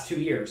the last 2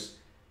 years.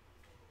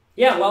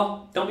 Yeah,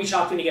 well, don't be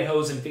shocked when you get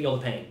hosed and feel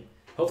the pain.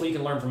 Hopefully you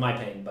can learn from my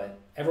pain, but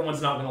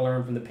everyone's not going to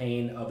learn from the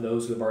pain of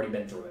those who have already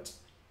been through it.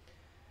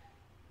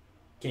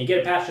 Can you get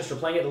a patch just for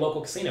playing at the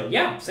local casino?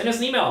 Yeah, send us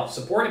an email,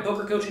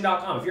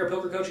 support@pokercoaching.com. If you're a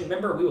Poker Coaching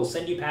member, we will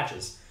send you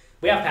patches.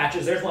 We have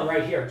patches. There's one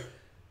right here.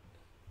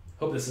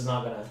 Hope this is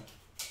not going to...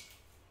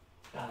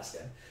 that's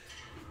good.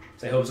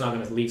 So I hope it's not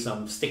going to leave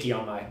some sticky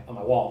on my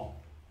wall.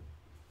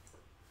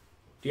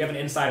 Do you have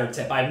an insider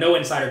tip? I have no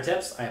insider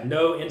tips. I have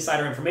no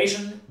insider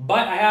information,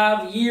 but I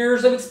have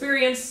years of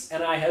experience,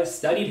 and I have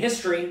studied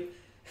history.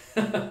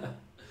 Am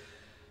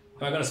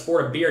I going to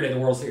sport a beard in the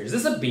World Series?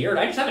 Is this a beard?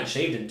 I just haven't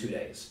shaved in 2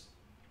 days.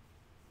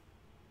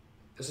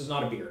 This is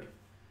not a beard.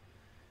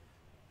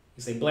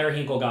 You say Blair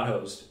Hinkle got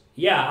hosed.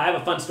 Yeah, I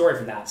have a fun story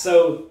for that.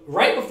 So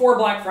right before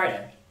Black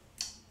Friday,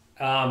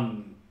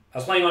 I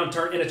was playing in a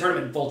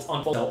tournament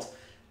on Full Tilt,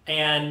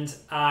 and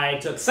I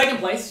took second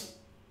place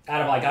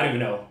out of I don't even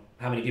know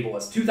how many people it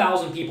was.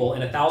 2,000 people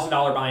in a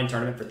 $1,000 buy-in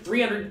tournament for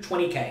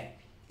 $320K.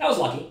 That was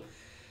lucky.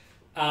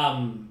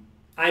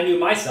 I knew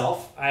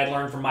myself. I had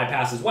learned from my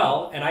past as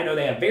well, and I know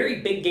they have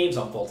very big games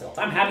on Full Tilt.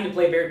 I'm happy to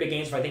play very big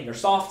games if I think they're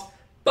soft,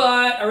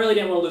 but I really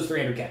didn't want to lose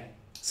 $300K.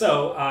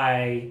 So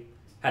I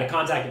had a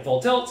contact at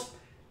Full Tilt.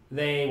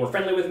 They were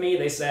friendly with me.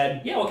 They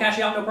said, yeah, we'll cash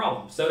you out, no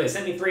problem. So they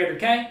sent me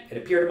 $300K. It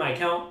appeared in my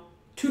account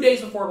 2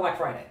 days before Black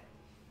Friday.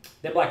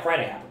 Then Black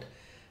Friday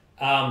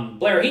happened.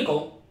 Blair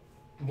Hinkle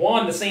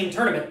won the same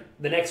tournament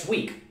the next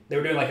week. They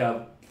were doing like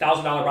a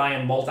 $1,000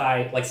 buy-in multi,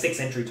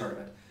 6-entry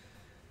tournament.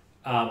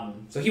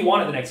 So he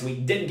won it the next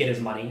week, didn't get his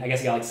money. I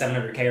guess he got like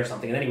 $700K or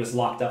something, and then he was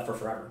locked up for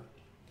forever.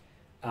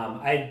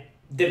 I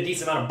did a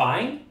decent amount of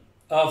buying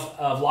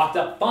of locked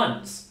up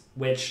funds,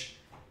 which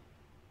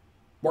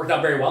worked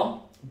out very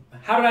well.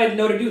 How did I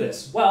know to do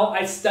this? Well,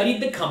 I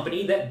studied the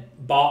company that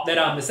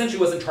essentially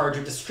was in charge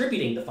of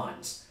distributing the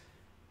funds.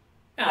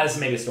 This is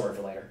maybe a story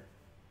for later.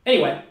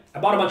 Anyway, I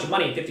bought a bunch of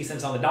money at 50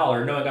 cents on the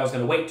dollar, knowing I was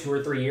going to wait 2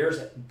 or 3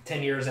 years,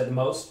 10 years at the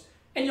most,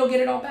 and you'll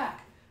get it all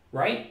back,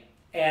 right?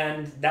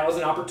 And that was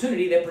an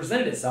opportunity that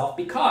presented itself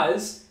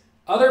because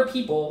other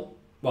people,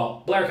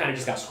 well, Blair kind of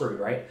just got screwed,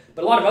 right?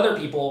 But a lot of other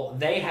people,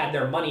 they had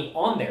their money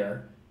on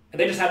there, and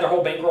they just had their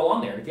whole bankroll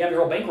on there. If you have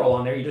your whole bankroll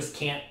on there, you just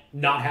can't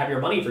not have your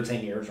money for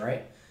 10 years,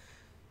 right?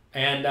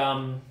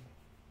 And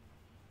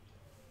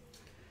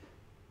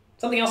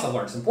something else I've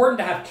learned, it's important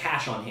to have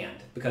cash on hand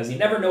because you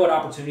never know what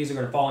opportunities are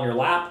going to fall in your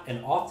lap,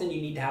 and often you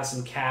need to have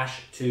some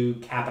cash to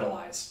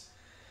capitalize.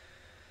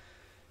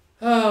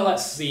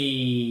 Let's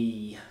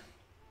see.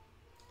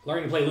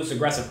 Learning to play loose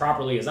aggressive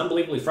properly is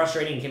unbelievably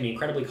frustrating and can be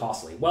incredibly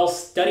costly. Well,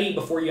 study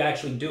before you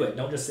actually do it.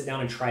 Don't just sit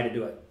down and try to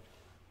do it.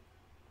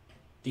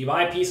 Do you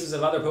buy pieces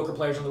of other poker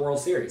players in the World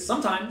Series?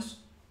 Sometimes.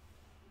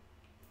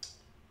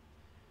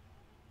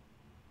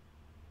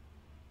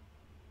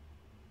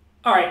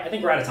 All right, I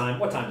think we're out of time.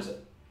 What time is it?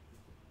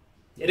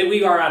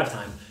 We are out of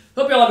time.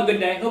 Hope you all have a good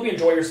day. Hope you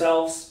enjoy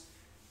yourselves.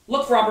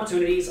 Look for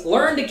opportunities.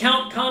 Learn to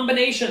count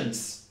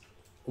combinations.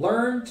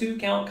 Learn to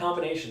count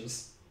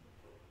combinations.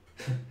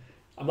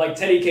 I'm like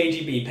Teddy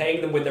KGB, paying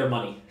them with their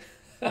money.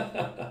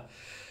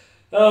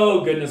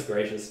 Oh, goodness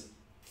gracious.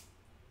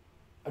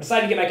 I've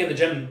decided to get back in the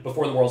gym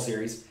before the World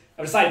Series.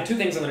 I've decided 2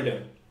 things I'm going to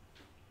do.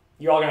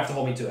 You're all going to have to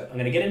hold me to it. I'm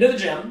going to get into the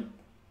gym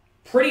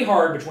pretty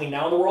hard between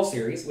now and the World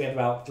Series. We have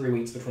about 3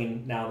 weeks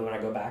between now and when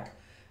I go back.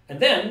 And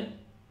then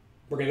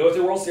we're going to go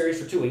through the World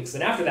Series for 2 weeks.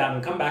 Then after that, I'm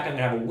going to come back. I'm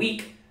going to have a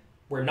week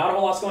where not a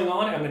whole lot's going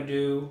on. And I'm going to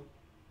do,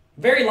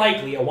 very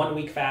likely, a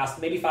 1-week fast,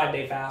 maybe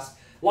 5-day fast.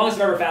 Longest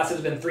I've ever fasted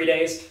has been 3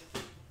 days.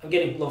 I'm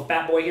getting a little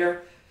fat boy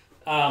here.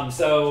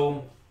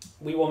 So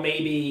we will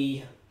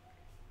maybe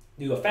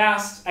do a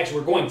fast. Actually,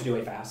 we're going to do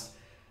a fast.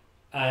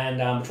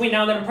 And between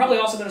now and then, I'm probably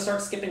also going to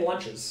start skipping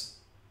lunches.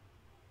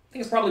 I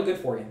think it's probably good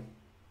for you.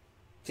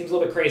 Seems a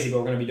little bit crazy, but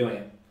we're going to be doing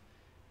it.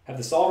 Have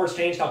the solvers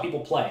changed how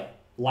people play?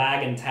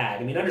 Lag and tag.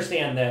 I mean,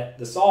 understand that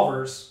the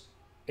solvers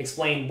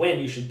explain when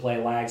you should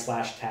play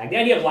lag/tag. The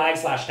idea of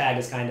lag/tag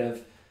is kind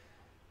of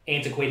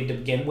antiquated to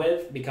begin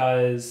with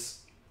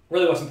because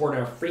really what's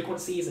important are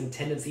frequencies and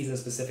tendencies in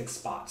specific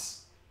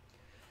spots.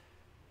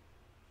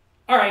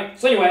 All right,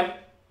 so anyway,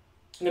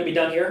 I'm going to be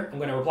done here. I'm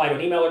going to reply to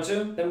an email or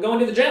 2. Then I'm going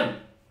to the gym.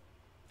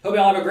 Hope you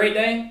all have a great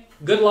day.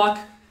 Good luck.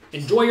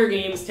 Enjoy your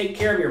games. Take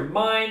care of your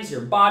minds,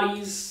 your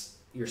bodies,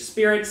 your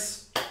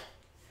spirits.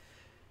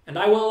 And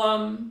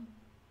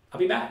I'll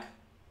be back.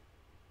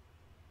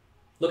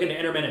 Look into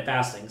intermittent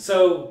fasting.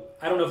 So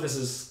I don't know if this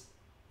is,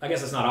 I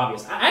guess it's not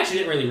obvious. I actually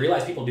didn't really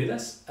realize people do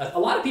this. A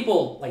lot of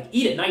people like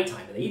eat at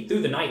nighttime and they eat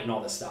through the night and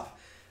all this stuff.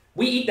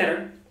 We eat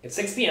dinner at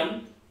 6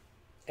 p.m.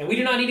 and we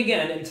do not eat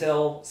again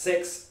until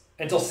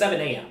 7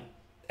 a.m.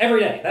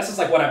 every day. That's just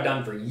like what I've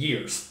done for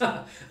years.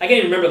 I can't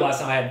even remember the last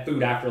time I had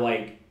food after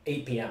like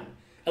 8 p.m.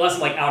 Unless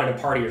I'm like out at a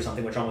party or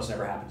something, which almost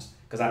never happens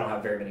because I don't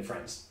have very many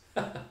friends.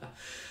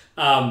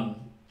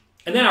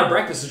 And then our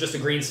breakfast is just a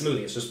green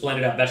smoothie. It's just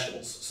blended up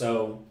vegetables.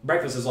 So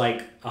breakfast is like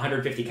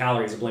 150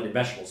 calories of blended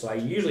vegetables. So I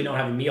usually don't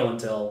have a meal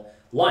until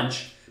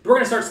lunch. But we're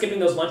going to start skipping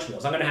those lunch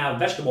meals. I'm going to have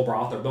vegetable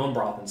broth or bone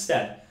broth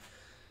instead.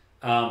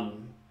 So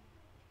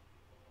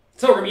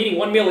we're going to be eating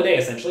 1 meal a day,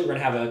 essentially. We're going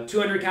to have a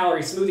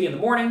 200-calorie smoothie in the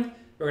morning.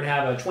 We're going to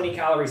have a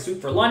 20-calorie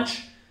soup for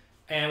lunch.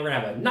 And we're going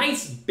to have a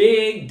nice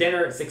big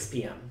dinner at 6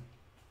 p.m.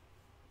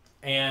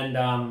 And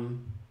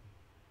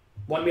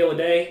 1 meal a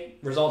day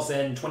results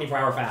in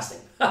 24-hour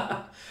fasting.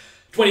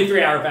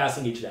 23-hour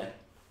fasting each day.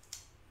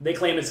 They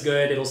claim it's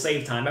good. It'll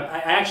save time. I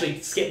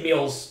actually skipped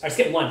meals. I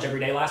skipped lunch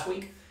every day last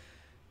week.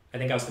 I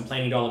think I was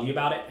complaining to all of you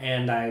about it.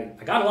 And I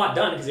got a lot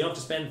done because you don't have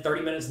to spend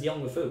 30 minutes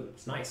dealing with food.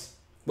 It's nice.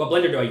 What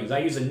blender do I use? I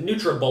use a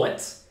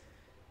NutriBullet.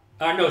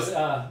 No,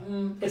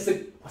 it's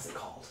the, what's it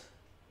called?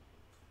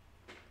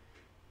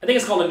 I think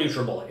it's called a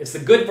NutriBullet. It's the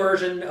good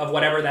version of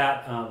whatever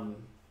that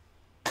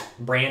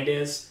brand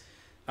is.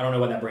 I don't know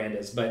what that brand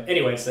is. But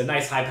anyway, it's a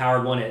nice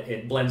high-powered one.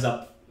 It blends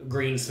up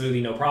green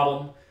smoothie, no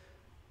problem.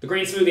 The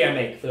green smoothie I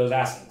make, for those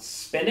asking,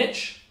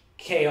 spinach,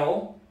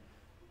 kale,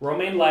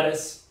 romaine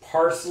lettuce,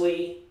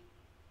 parsley,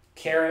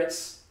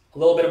 carrots, a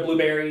little bit of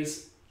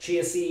blueberries,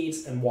 chia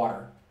seeds, and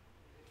water.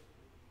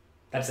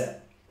 That's it.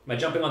 Am I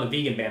jumping on the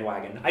vegan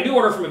bandwagon? I do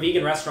order from a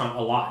vegan restaurant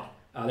a lot.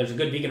 There's a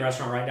good vegan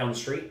restaurant right down the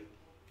street.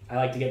 I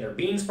like to get their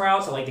bean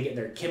sprouts. I like to get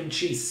their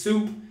kimchi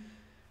soup.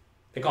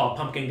 They call it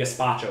pumpkin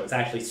gazpacho. It's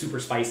actually super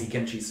spicy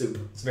kimchi soup.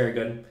 It's very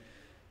good.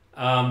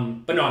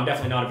 But no, I'm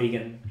definitely not a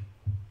vegan.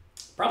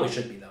 Probably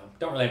should be, though.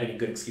 Don't really have any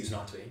good excuse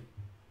not to be.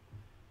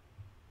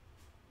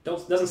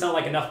 Doesn't sound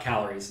like enough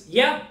calories.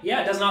 Yeah,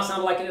 it does not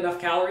sound like enough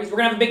calories. We're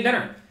going to have a big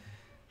dinner.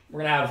 We're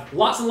going to have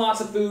lots and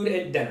lots of food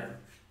at dinner.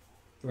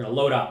 We're going to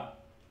load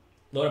up.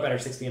 Load up at our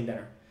 6 p.m.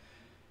 dinner.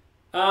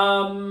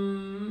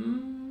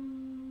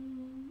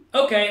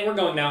 Okay, we're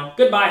going now.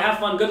 Goodbye. Have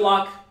fun. Good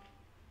luck.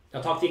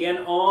 I'll talk to you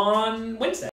again on Wednesday.